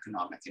lot of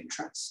economic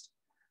interest,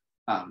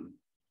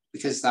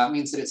 because that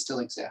means that it still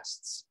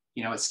exists.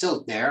 It's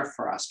still there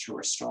for us to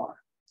restore,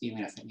 even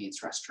if it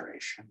needs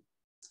restoration.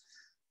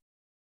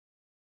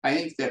 I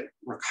think that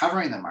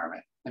recovering the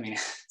marmot,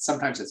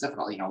 sometimes it's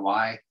difficult.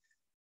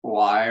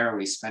 Why are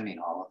we spending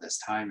all of this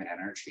time and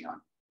energy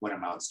on what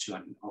amounts to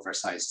an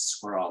oversized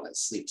squirrel that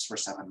sleeps for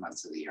 7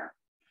 months of the year?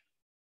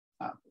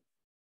 I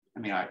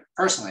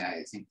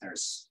think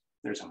there's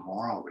a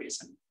moral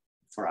reason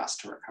for us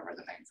to recover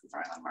the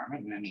Vancouver Island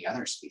Marmot and any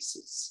other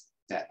species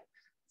that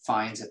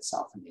finds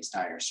itself in these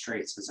dire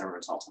straits as a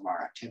result of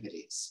our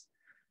activities.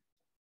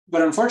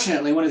 But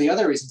unfortunately, one of the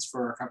other reasons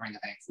for recovering the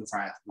Vancouver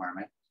Island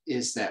Marmot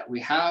is that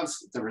we have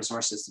the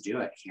resources to do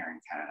it here in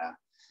Canada,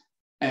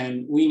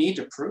 and we need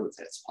to prove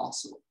that it's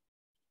possible.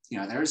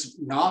 There's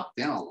not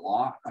been a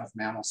lot of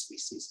mammal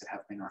species that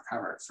have been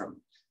recovered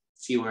from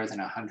fewer than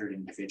 100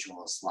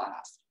 individuals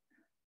left.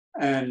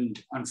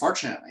 And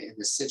unfortunately,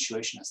 this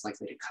situation is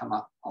likely to come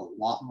up a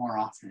lot more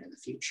often in the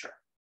future.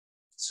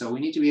 So we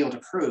need to be able to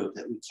prove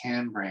that we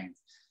can bring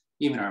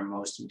even our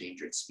most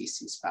endangered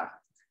species back,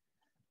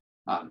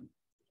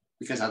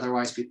 because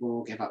otherwise people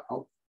will give up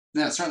hope.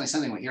 And that's certainly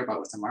something we hear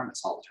about with the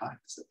marmots all the time,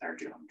 is that they're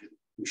doomed.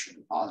 We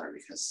shouldn't bother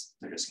because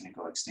they're just going to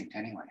go extinct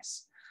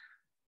anyways.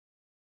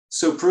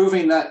 So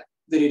proving that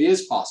it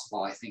is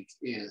possible, I think,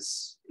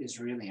 is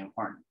really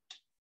important.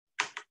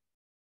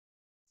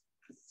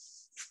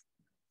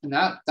 And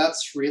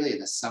that's really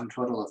the sum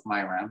total of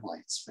my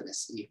ramblings for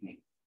this evening.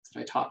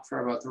 Did I talk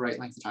for about the right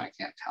length of time?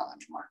 I can't tell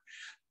anymore.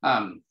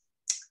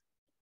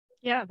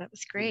 Yeah, that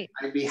was great.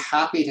 I'd be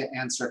happy to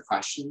answer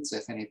questions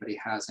if anybody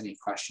has any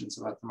questions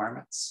about the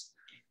marmots.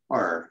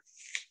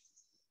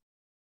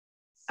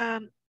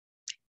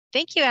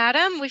 Thank you,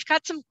 Adam. We've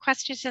got some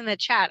questions in the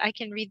chat. I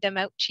can read them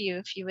out to you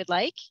if you would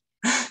like.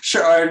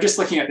 Sure, I'm just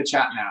looking at the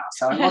chat now,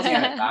 so I'm looking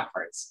at it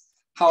backwards.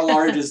 How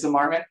large is the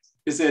marmot?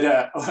 Is it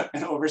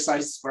an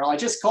oversized squirrel? I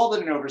just called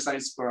it an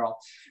oversized squirrel,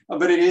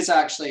 but it is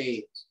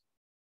actually,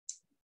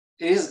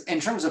 in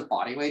terms of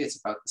body weight, it's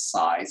about the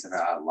size of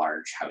a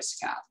large house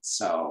cat.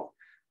 So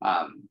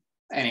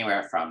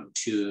anywhere from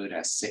 2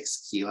 to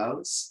 6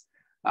 kilos.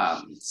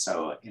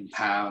 So in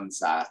pounds,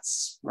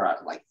 we're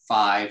at like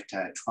 5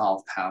 to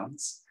 12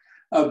 pounds.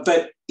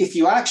 But if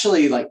you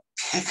actually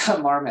pick a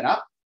marmot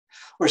up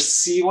or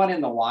see one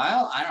in the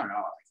wild, I don't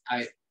know,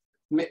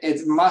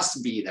 it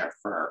must be their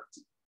fur,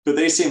 but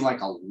they seem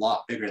like a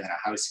lot bigger than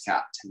a house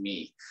cat to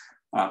me.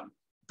 But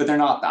they're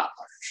not that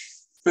large,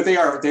 but they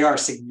are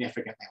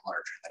significantly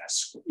larger than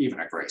even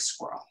a gray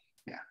squirrel.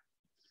 Yeah.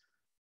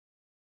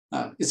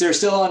 Is there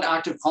still an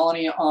active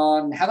colony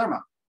on Heather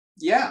Mountain?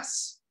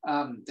 Yes.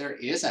 There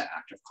is an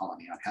active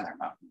colony on Heather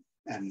Mountain,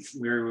 and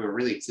we were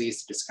really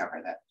pleased to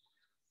discover that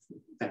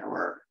there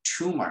were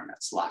 2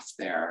 marmots left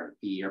there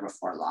the year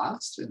before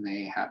last, and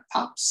they had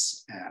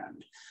pups,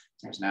 and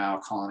there's now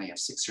a colony of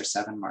 6 or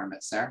 7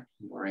 marmots there.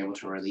 We were able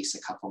to release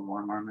a couple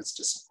more marmots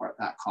to support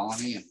that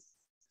colony. And,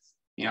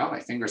 you know, my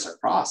fingers are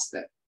crossed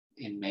that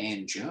in May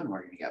and June,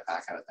 we're going to get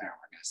back out there and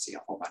we're going to see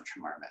a whole bunch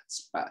of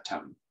marmots. But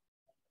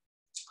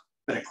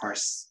of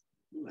course,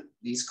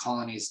 these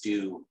colonies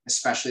do,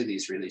 especially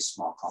these really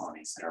small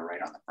colonies that are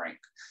right on the brink,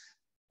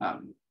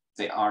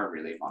 they are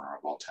really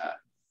vulnerable to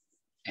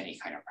any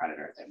kind of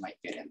predator that might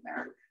get in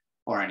there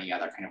or any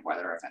other kind of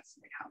weather events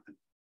that may happen.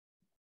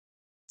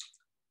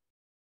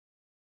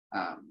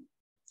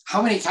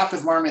 How many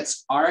captive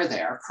marmots are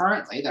there?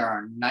 Currently, there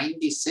are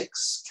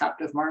 96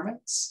 captive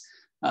marmots,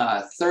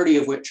 30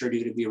 of which are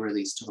due to be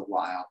released to the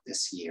wild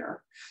this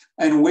year.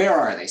 And where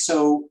are they?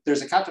 So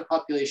there's a captive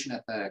population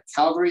at the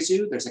Calgary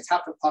Zoo, there's a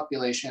captive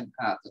population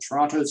at the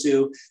Toronto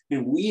Zoo,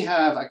 and we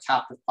have a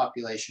captive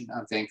population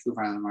of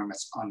Vancouver Island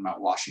marmots on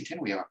Mount Washington.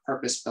 We have a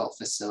purpose-built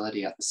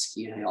facility at the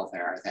ski hill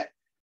there that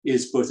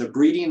is both a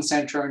breeding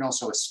center and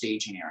also a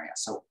staging area.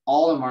 So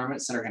all the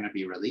marmots that are going to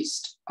be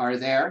released are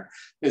there,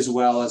 as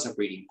well as a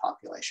breeding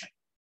population.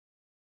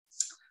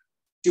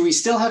 Do we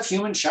still have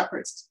human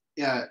shepherds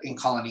in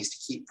colonies to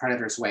keep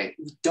predators away?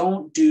 We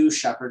don't do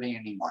shepherding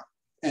anymore.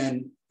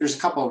 And there's a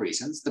couple of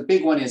reasons. The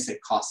big one is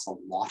it costs a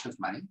lot of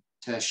money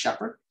to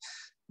shepherd,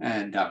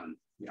 and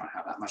we don't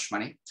have that much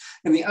money.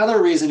 And the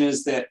other reason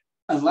is that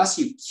unless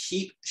you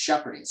keep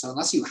shepherding, so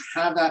unless you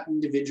have that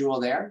individual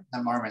there,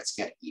 the marmots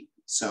get eaten.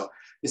 So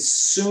as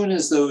soon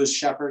as those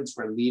shepherds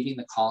were leaving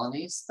the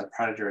colonies, the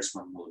predators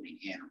were moving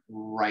in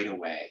right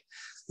away.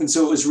 And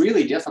so it was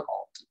really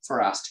difficult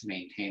for us to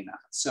maintain that.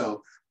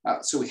 So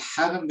we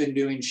haven't been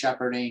doing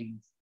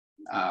shepherding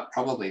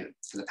probably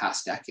for the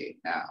past decade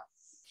now.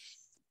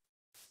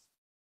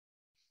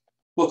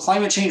 Will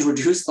climate change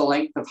reduce the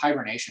length of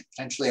hibernation,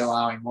 potentially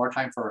allowing more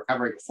time for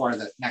recovery before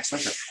the next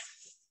winter?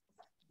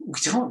 We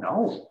don't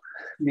know,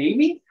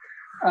 maybe.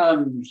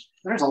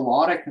 There's a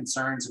lot of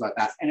concerns about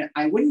that. And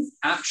I wouldn't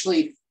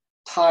actually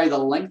tie the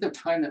length of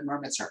time that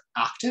marmots are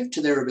active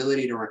to their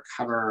ability to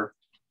recover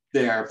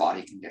their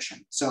body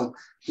condition. So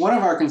one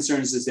of our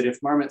concerns is that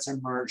if marmots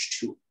emerge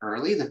too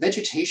early, the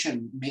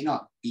vegetation may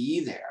not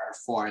be there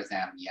for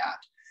them yet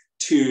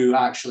to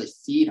actually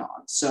feed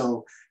on.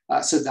 So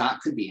that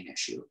could be an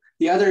issue.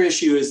 The other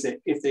issue is that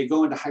if they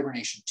go into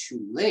hibernation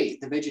too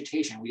late, the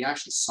vegetation, we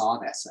actually saw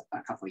this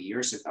a couple of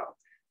years ago.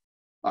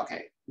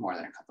 Okay, more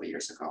than a couple of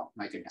years ago.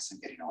 My goodness, I'm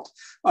getting old.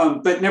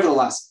 But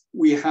nevertheless,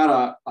 we had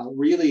a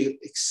really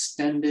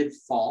extended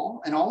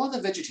fall, and all of the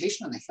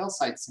vegetation on the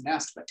hillsides to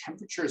nest, but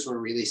temperatures were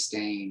really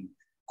staying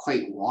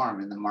quite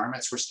warm, and the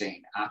marmots were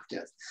staying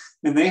active.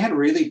 And they had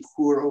really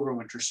poor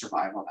overwinter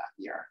survival that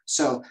year.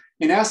 So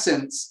in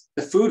essence,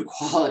 the food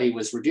quality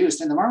was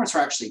reduced, and the marmots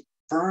were actually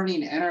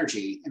burning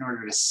energy in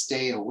order to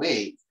stay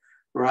awake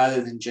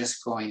rather than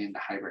just going into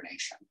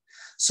hibernation.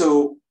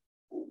 So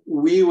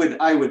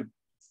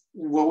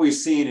what we've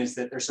seen is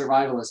that their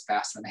survival is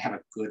best when they have a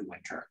good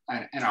winter.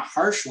 And a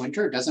harsh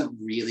winter doesn't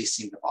really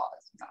seem to bother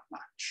them that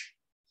much.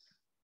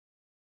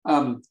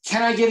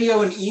 Can I give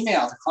you an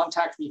email to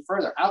contact me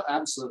further?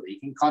 Absolutely. You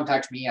can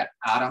contact me at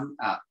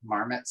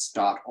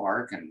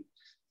adam@marmots.org, and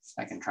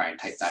I can try and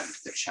type that into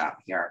the chat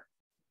here.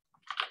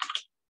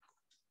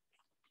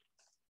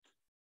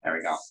 There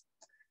we go.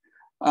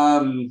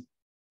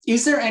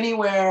 Is there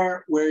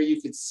anywhere where you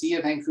could see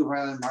a Vancouver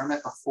Island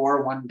marmot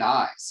before one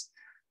dies?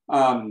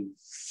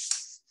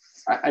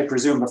 I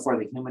presume before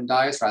the human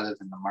dies rather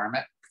than the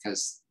marmot,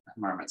 because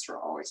marmots are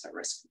always at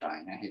risk of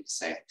dying. I hate to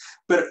say it,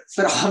 but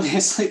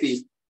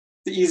obviously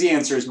the easy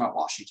answer is Mount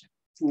Washington.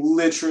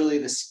 Literally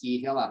the ski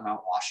hill at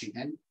Mount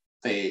Washington.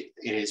 It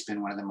has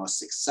been one of the most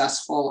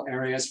successful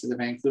areas for the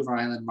Vancouver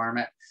Island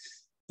marmot.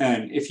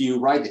 And if you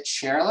ride the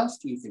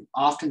chairlift, you can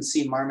often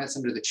see marmots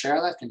under the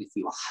chairlift. And if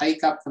you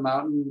hike up the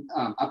mountain,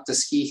 up the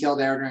ski hill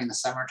there during the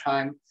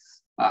summertime,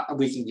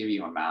 we can give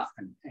you a map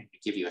and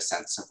give you a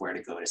sense of where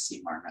to go to see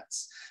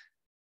marmots.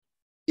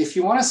 If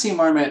you want to see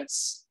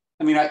marmots,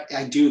 I mean,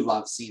 I do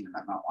love seeing them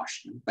at Mount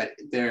Washington, but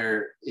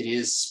it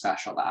is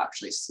special to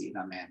actually see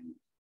them in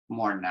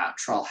more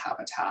natural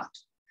habitat.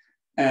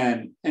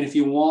 And if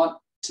you want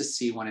to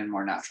see one in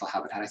more natural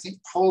habitat, I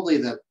think probably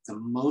the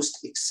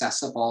most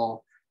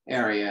accessible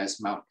area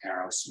is Mount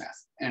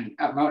Arrowsmith. And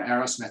at Mount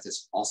Arrowsmith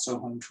is also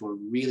home to a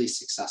really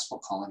successful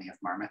colony of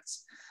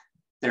marmots.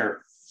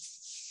 They're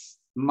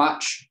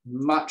much,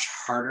 much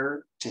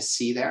harder to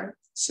see there.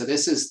 So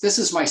this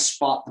is my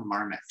spot the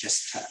marmot,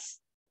 just to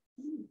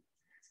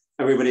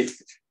everybody.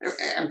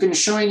 I've been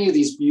showing you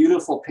these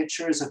beautiful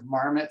pictures of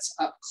marmots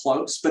up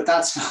close, but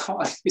that's not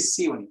what you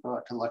see when you go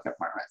out to look at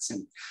marmots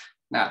in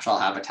natural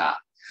habitat.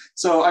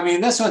 So, I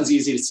mean, this one's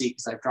easy to see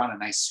because I've drawn a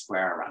nice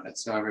square around it.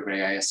 So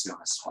everybody, I assume,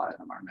 has spotted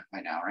the marmot by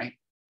now, right?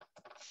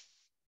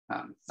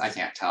 I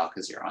can't tell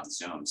because you're on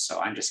Zoom. So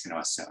I'm just going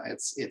to assume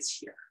it's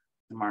here.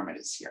 The marmot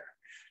is here.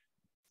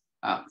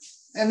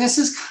 And this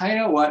is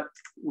kind of what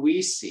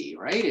we see,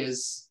 right?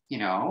 Is, you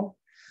know,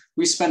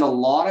 we spend a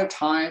lot of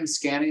time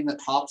scanning the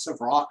tops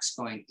of rocks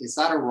going, is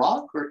that a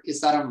rock or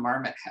is that a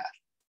marmot head?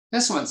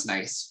 This one's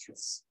nice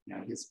because, you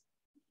know, he's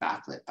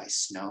backlit by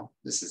snow.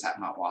 This is at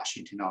Mount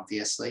Washington,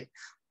 obviously.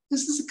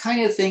 This is the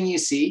kind of thing you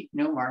see,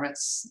 you know,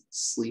 marmots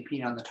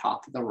sleeping on the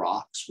top of the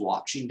rocks,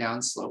 watching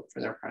down slope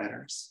for their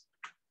predators.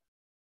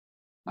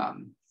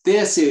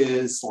 This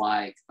is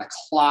like a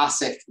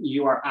classic.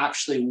 You are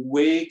actually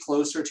way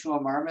closer to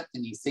a marmot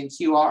than you think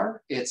you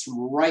are. It's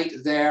right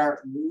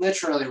there,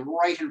 literally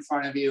right in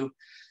front of you.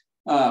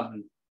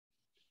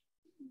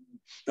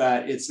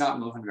 But it's not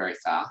moving very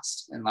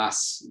fast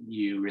unless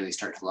you really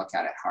start to look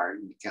at it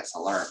hard and it gets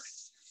alert.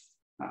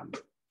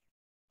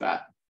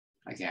 But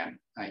again,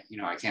 I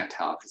can't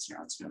tell because, you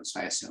know, it's new,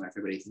 so I assume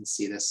everybody can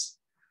see this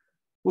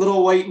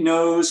little white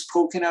nose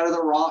poking out of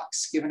the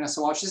rocks, giving us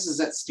a watch. This is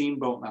at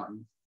Steamboat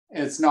Mountain.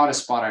 It's not a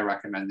spot I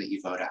recommend that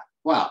you go to.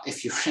 Well,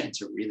 if you're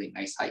into really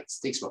nice hikes,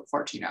 it takes about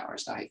 14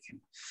 hours to hike.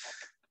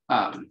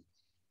 And,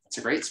 it's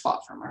a great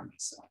spot for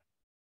marmots. So.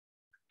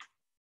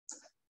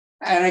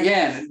 And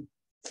again,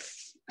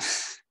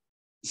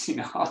 you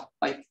know,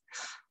 like,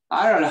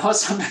 I don't know,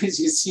 sometimes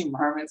you see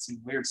marmots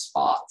in weird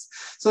spots.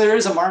 So there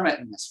is a marmot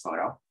in this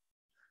photo.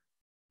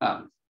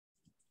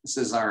 This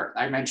is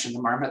I mentioned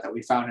the marmot that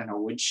we found in a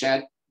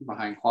woodshed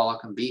behind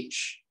Qualicum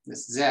Beach.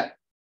 This is it.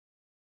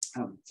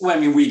 Well, I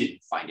mean, we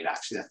didn't find it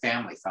actually. The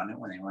family found it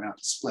when they went out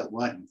to split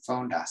wood and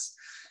phoned us.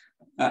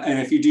 And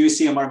if you do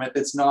see a marmot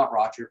that's not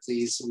Roger,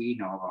 please, we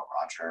know about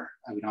Roger.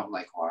 We don't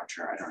like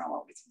Roger. I don't know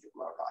what we can do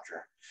about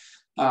Roger.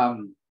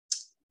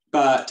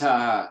 But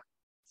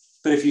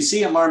if you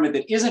see a marmot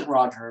that isn't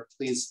Roger,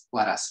 please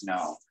let us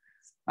know.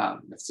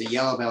 If it's a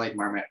yellow-bellied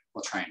marmot,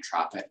 we'll try and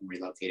trap it and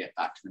relocate it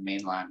back to the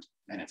mainland.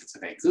 And if it's a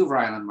Vancouver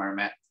Island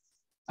marmot,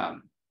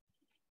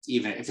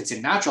 even if it's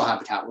in natural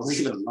habitat, we'll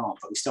leave it alone,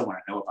 but we still want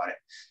to know about it.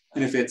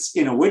 And if it's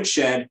in a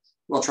woodshed,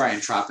 we'll try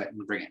and trap it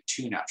and bring it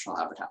to natural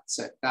habitat.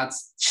 So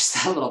that's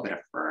just a little bit of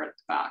fur at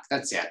the back.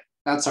 That's it.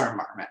 That's our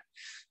marmot,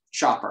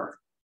 Chopper,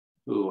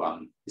 who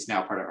is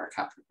now part of our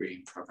captive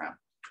breeding program.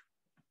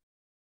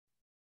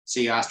 So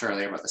you asked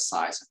earlier about the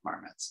size of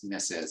marmots, and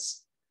this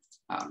is,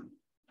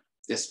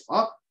 this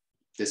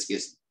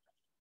gives,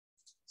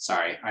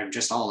 sorry, I'm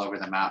just all over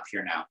the map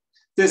here now.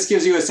 This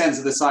gives you a sense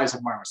of the size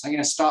of marmots. I'm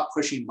going to stop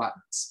pushing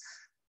buttons.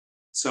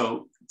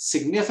 So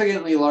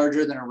significantly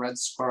larger than a red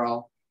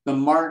squirrel. The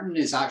marten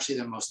is actually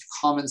the most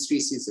common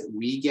species that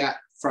we get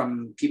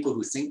from people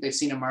who think they've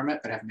seen a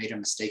marmot but have made a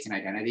mistaken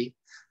identity,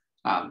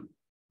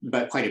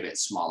 but quite a bit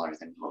smaller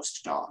than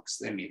most dogs.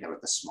 I mean, they were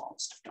the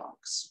smallest of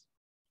dogs.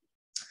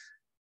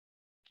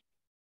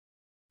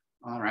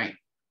 All right.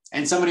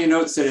 And somebody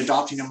notes that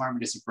adopting a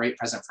marmot is a great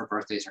present for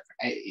birthdays.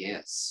 It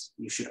is.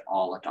 You should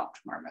all adopt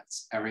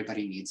marmots.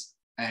 Everybody needs.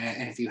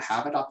 And if you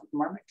have adopted a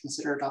marmot,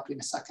 consider adopting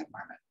a second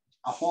marmot,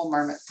 a whole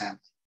marmot family.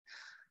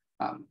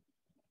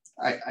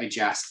 I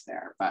jest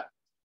there, but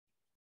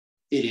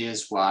it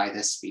is why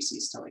this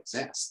species still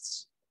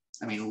exists.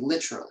 I mean,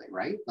 literally,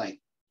 right? Like,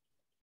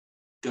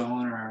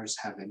 donors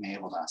have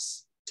enabled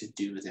us to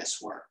do this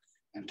work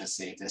and to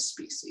save this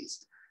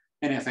species.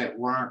 And if it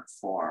weren't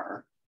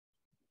for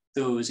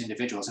those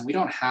individuals, and we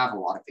don't have a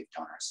lot of big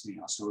donors, you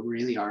know, so we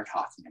really are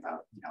talking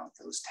about, you know,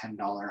 those $10,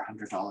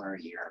 $100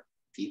 a year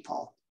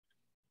people.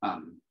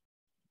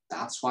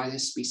 That's why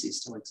this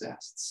species still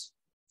exists.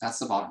 That's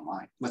the bottom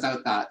line.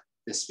 Without that,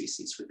 this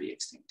species would be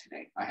extinct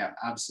today. I have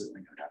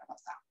absolutely no doubt about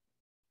that.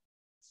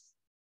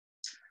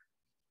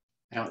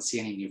 I don't see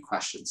any new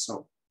questions,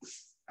 so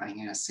I'm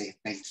going to say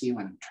thank you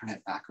and turn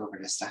it back over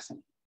to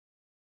Stephanie,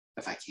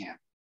 if I can.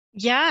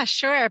 Yeah,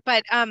 sure.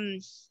 But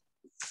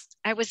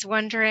I was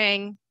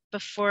wondering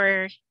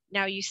before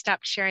now you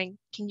stopped sharing,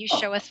 can you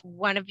show us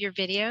one of your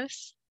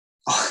videos?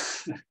 Oh,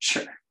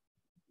 sure.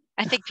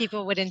 I think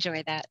people would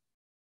enjoy that.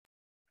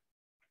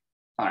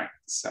 All right,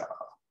 so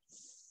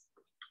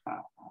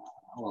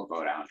we'll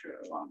go down to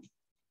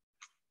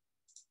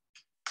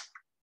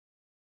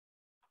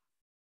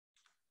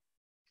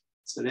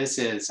so this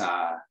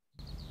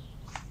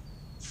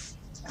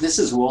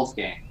is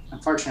Wolfgang.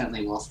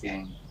 Unfortunately,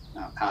 Wolfgang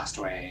passed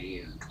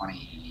away in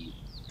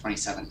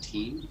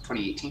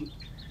 2018.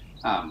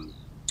 And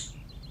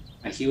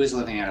he was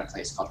living at a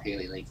place called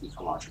Haley Lake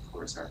Ecological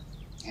Reserve.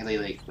 Haley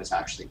Lake was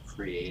actually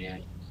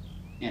created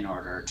in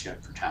order to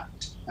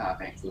protect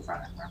Vancouver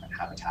Island Marmot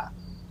habitat.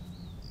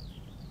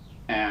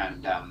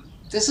 And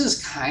this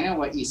is kind of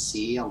what you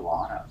see a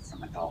lot of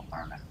from adult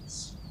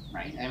marmots,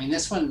 right? I mean,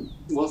 this one,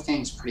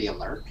 Wolfgang's pretty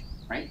alert,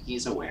 right?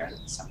 He's aware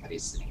that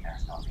somebody's sitting there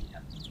filming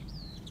him.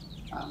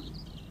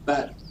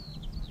 But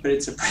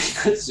it's a pretty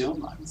good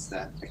zoom lens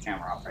that the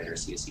camera operator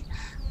is using.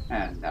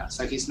 And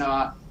so he's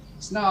not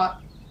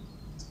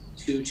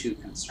too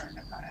concerned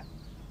about it.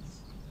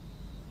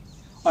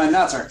 Well, and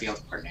that's our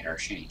field coordinator,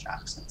 Shani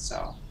Jackson.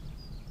 So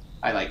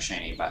I like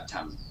Shani, but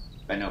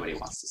nobody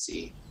wants to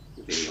see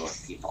the video of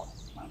people.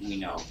 We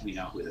know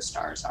who the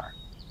stars are.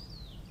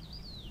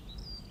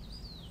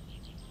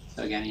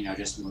 So again, you know,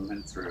 just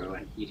moving through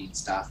and eating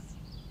stuff.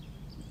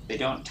 They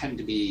don't tend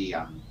to be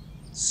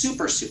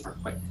super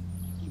quick,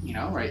 you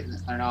know, right?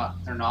 They're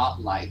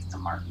not like the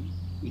marten,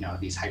 you know,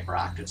 these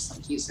hyperactive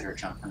slinkies that are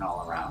jumping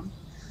all around.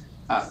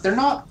 They're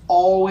not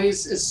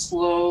always as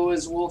slow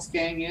as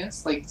Wolfgang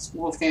is. Like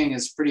Wolfgang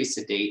is pretty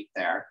sedate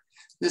there.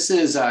 This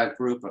is a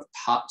group of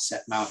pups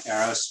at Mount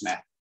Arrowsmith.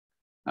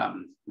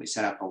 We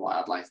set up a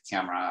wildlife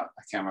camera,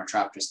 a camera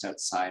trap just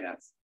outside of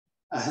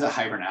the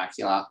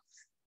hibernacula.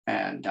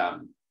 And,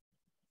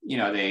 you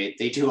know,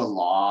 they do a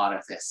lot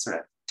of this sort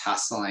of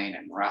tussling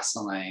and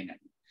wrestling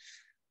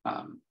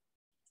and,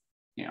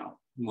 you know,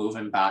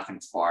 moving back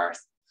and forth.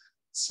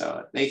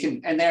 So they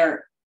can, and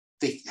they're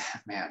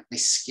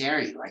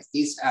scare you. Like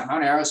these at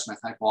Mount Arrowsmith,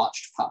 I've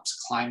watched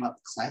pups climb up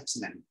cliffs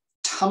and then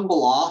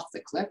tumble off the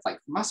cliff, like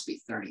it must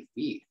be 30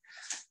 feet.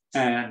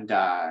 And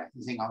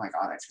you think, oh my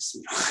God, I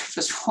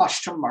just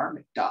watched a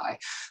marmot die.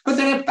 But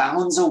then it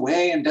bounds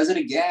away and does it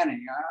again.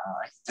 And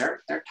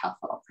they're tough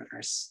little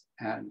critters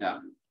and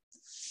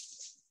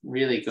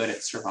really good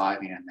at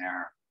surviving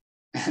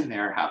in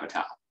their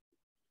habitat.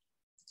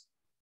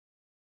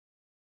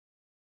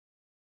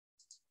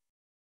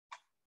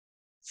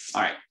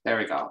 All right, there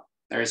we go.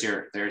 There's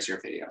your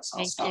video. So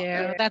Thank you.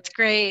 There. That's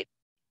great.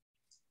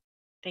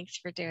 Thanks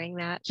for doing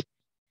that.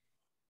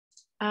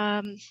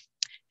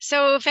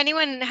 So if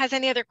anyone has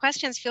any other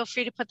questions, feel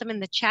free to put them in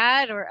the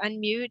chat or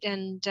unmute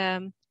and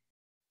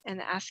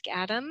ask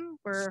Adam.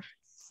 We're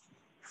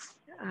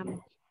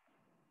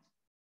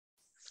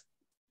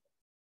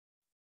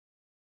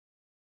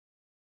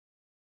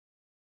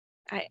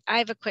I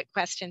have a quick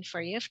question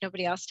for you if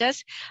nobody else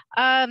does.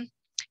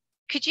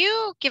 Could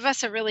you give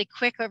us a really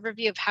quick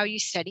overview of how you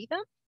study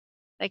them?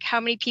 Like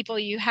how many people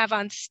you have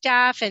on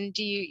staff, and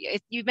you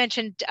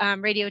mentioned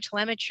radio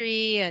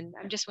telemetry, and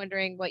I'm just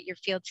wondering what your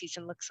field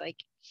season looks like.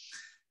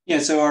 Yeah,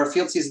 so our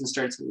field season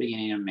starts at the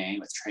beginning of May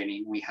with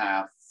training. We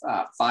have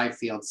 5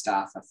 field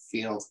staff, a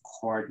field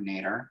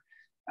coordinator,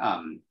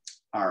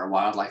 our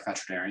wildlife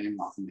veterinarian,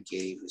 Malcolm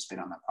McGee, who's been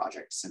on the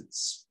project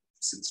since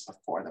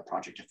before the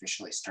project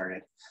officially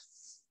started.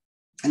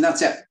 And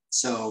that's it.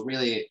 So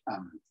really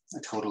a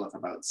total of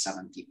about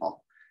 7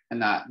 people.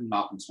 And that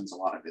Malcolm spends a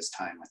lot of his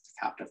time with the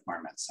captive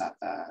marmots at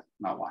the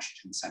Mount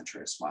Washington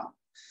Center as well.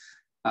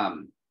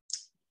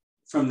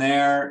 From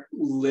there,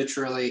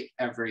 literally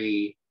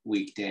every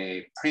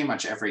weekday, pretty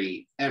much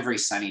every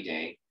sunny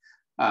day,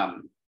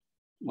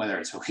 whether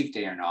it's a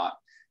weekday or not,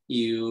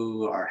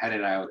 you are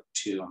headed out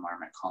to a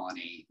marmot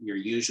colony. You're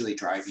usually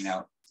driving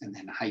out and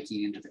then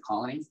hiking into the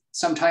colony.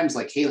 Sometimes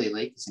like Haley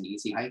Lake is an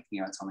easy hike, you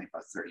know, it's only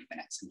about 30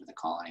 minutes into the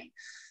colony.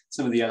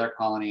 Some of the other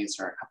colonies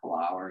are a couple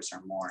hours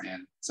or more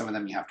in. Some of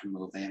them you have to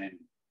move in, and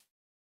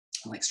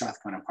like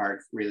Strathcona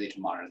Park, really to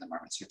monitor the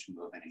marmots, you have to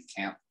move in and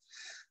camp.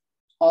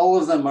 All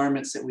of the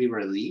marmots that we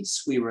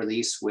release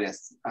with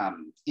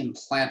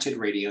implanted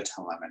radio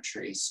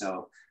telemetry.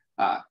 So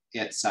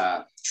it's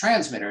a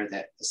transmitter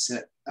that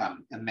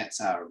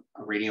emits a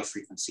radio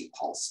frequency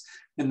pulse.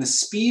 And the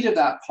speed of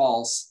that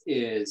pulse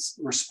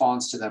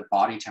responds to the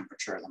body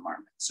temperature of the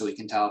marmot. So we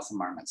can tell if the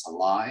marmot's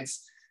alive.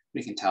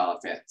 We can tell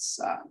if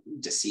it's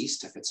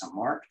deceased, if it's a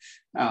mort,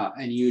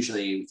 and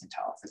usually we can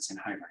tell if it's in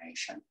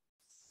hibernation.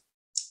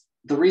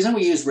 The reason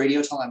we use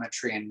radio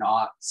telemetry and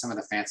not some of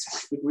the fancy,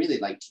 we'd really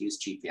like to use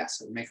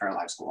GPS. It would make our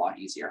lives a lot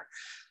easier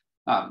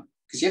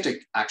because you have to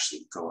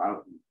actually go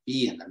out and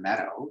be in the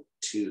meadow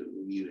to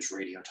use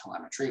radio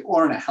telemetry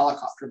or in a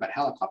helicopter, but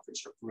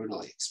helicopters are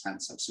brutally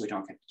expensive, so we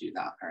don't get to do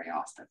that very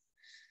often.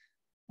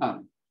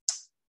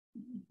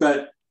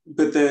 But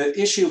the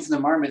issue for the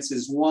marmots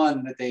is,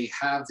 one, that they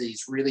have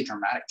these really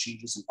dramatic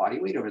changes in body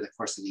weight over the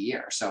course of the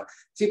year. So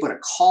if you put a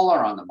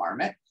collar on the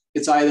marmot,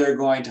 it's either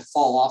going to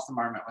fall off the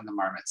marmot when the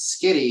marmot's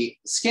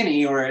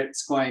skinny, or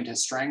it's going to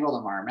strangle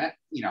the marmot,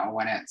 you know,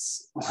 when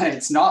it's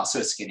not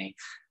so skinny.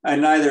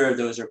 And neither of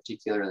those are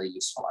particularly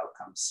useful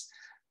outcomes.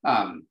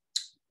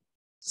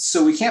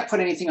 So we can't put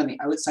anything on the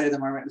outside of the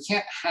marmot. We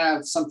can't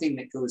have something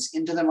that goes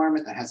into the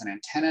marmot that has an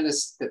antenna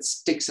that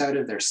sticks out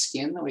of their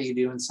skin the way you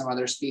do in some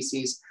other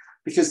species,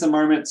 because the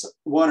marmots,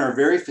 one, are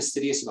very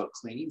fastidious about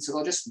cleaning, so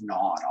they'll just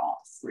gnaw it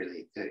off,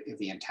 really.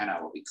 The antenna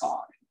will be gone,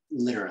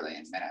 literally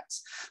in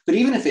minutes. But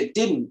even if it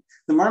didn't,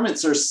 the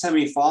marmots are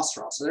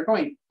semi-fosteral, so they're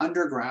going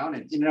underground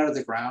and in and out of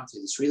the ground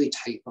through these really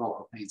tight little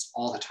openings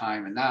all the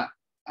time, and that,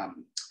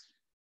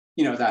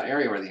 you know, that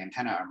area where the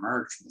antenna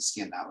emerged from the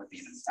skin, that would be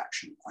an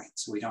infection point,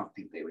 so we don't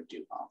think they would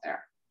do well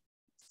there.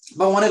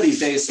 But one of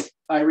these days,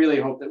 I really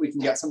hope that we can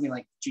get something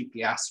like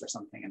GPS or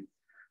something and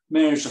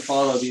manage to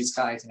follow these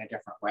guys in a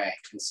different way,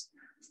 because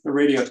the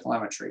radio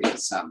telemetry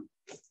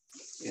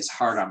is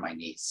hard on my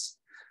knees.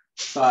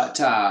 But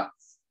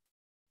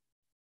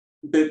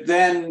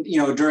then, you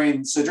know,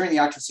 during the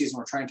active season,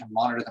 we're trying to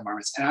monitor the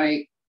marmots.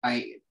 And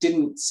I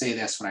didn't say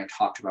this when I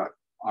talked about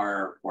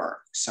our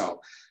work.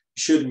 So I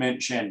should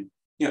mention,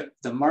 you know,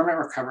 the Marmot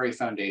Recovery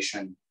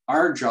Foundation,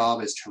 our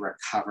job is to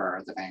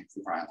recover the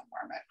Vancouver Island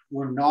Marmot.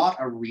 We're not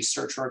a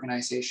research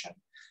organization.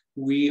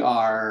 We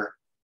are,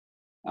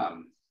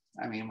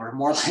 I mean, we're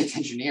more like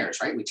engineers,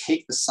 right? We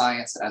take the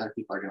science that other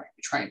people are doing,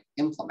 we try and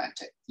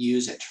implement it,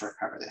 use it to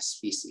recover this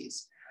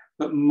species.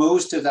 But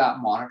most of that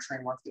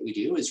monitoring work that we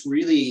do is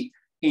really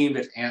aimed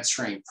at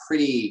answering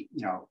pretty,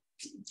 you know,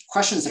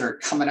 questions that are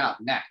coming up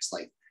next,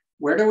 like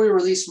where do we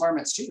release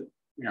marmots to?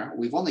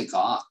 we've only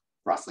got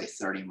roughly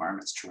 30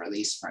 marmots to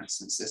release, for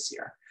instance, this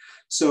year.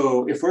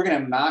 So if we're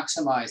going to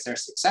maximize their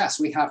success,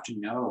 we have to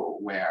know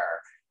where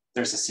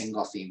there's a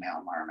single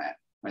female marmot,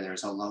 where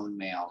there's a lone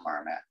male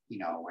marmot,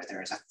 where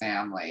there's a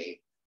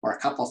family or a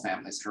couple of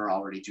families that are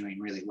already doing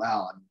really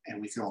well,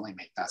 and we could only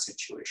make that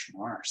situation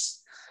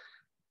worse.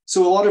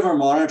 So a lot of our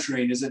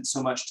monitoring isn't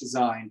so much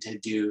designed to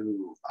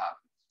do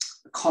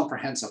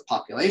comprehensive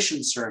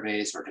population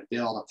surveys or to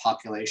build a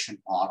population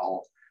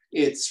model.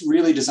 It's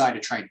really designed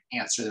to try and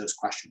answer those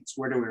questions.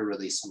 Where do we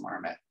release a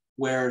marmot?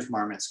 Where's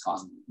marmots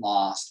gone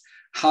lost?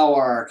 How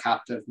are our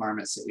captive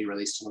marmots that we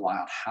release to the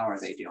wild? How are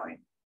they doing?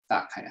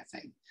 That kind of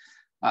thing.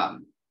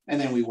 And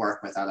then we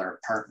work with other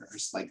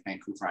partners like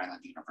Vancouver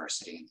Island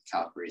University and the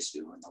Calgary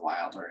Zoo and the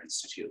Wilder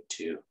Institute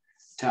to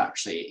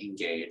actually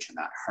engage in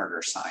that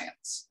harder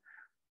science.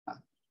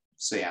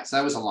 So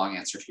that was a long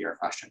answer to your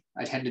question.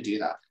 I tend to do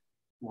that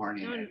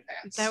warning in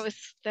advance.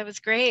 That was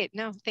great.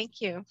 No, thank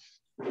you.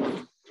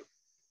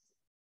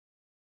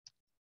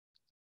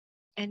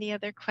 Any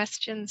other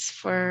questions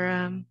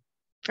for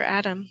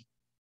Adam?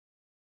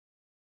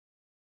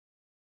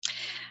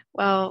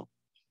 Well,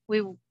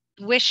 we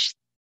wish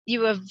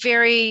you a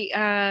very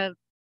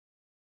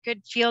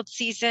good field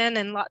season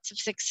and lots of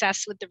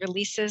success with the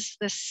releases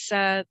this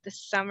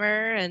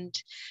summer. And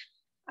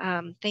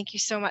thank you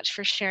so much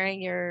for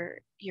sharing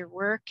your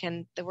work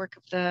and the work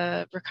of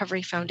the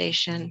Recovery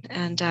Foundation.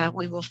 And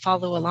we will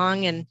follow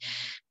along, and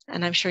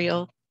I'm sure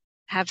you'll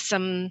have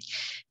some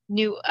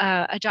new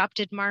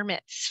adopted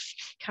marmots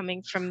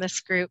coming from this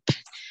group.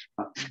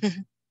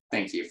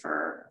 Thank you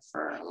for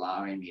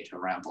allowing me to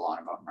ramble on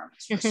about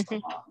marmots for so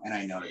long. And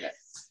I know that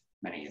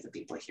many of the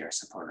people here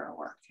support our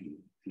work.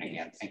 And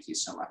again, thank you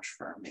so much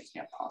for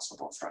making it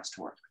possible for us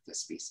to work with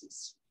this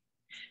species.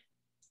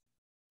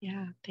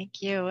 Yeah,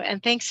 thank you.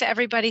 And thanks to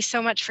everybody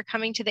so much for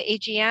coming to the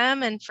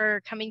AGM and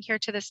for coming here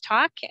to this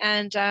talk,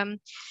 and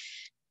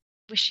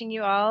wishing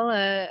you all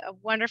a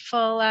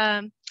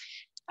wonderful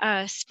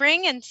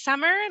spring and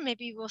summer.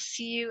 Maybe we'll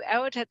see you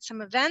out at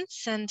some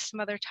events and some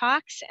other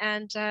talks,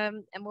 and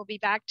we'll be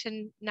back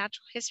to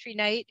Natural History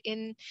Night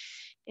in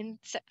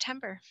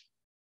September.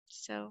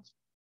 So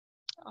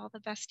all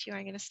the best to you.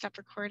 I'm going to stop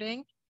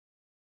recording,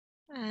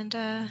 and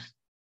there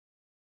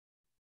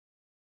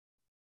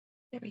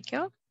we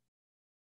go.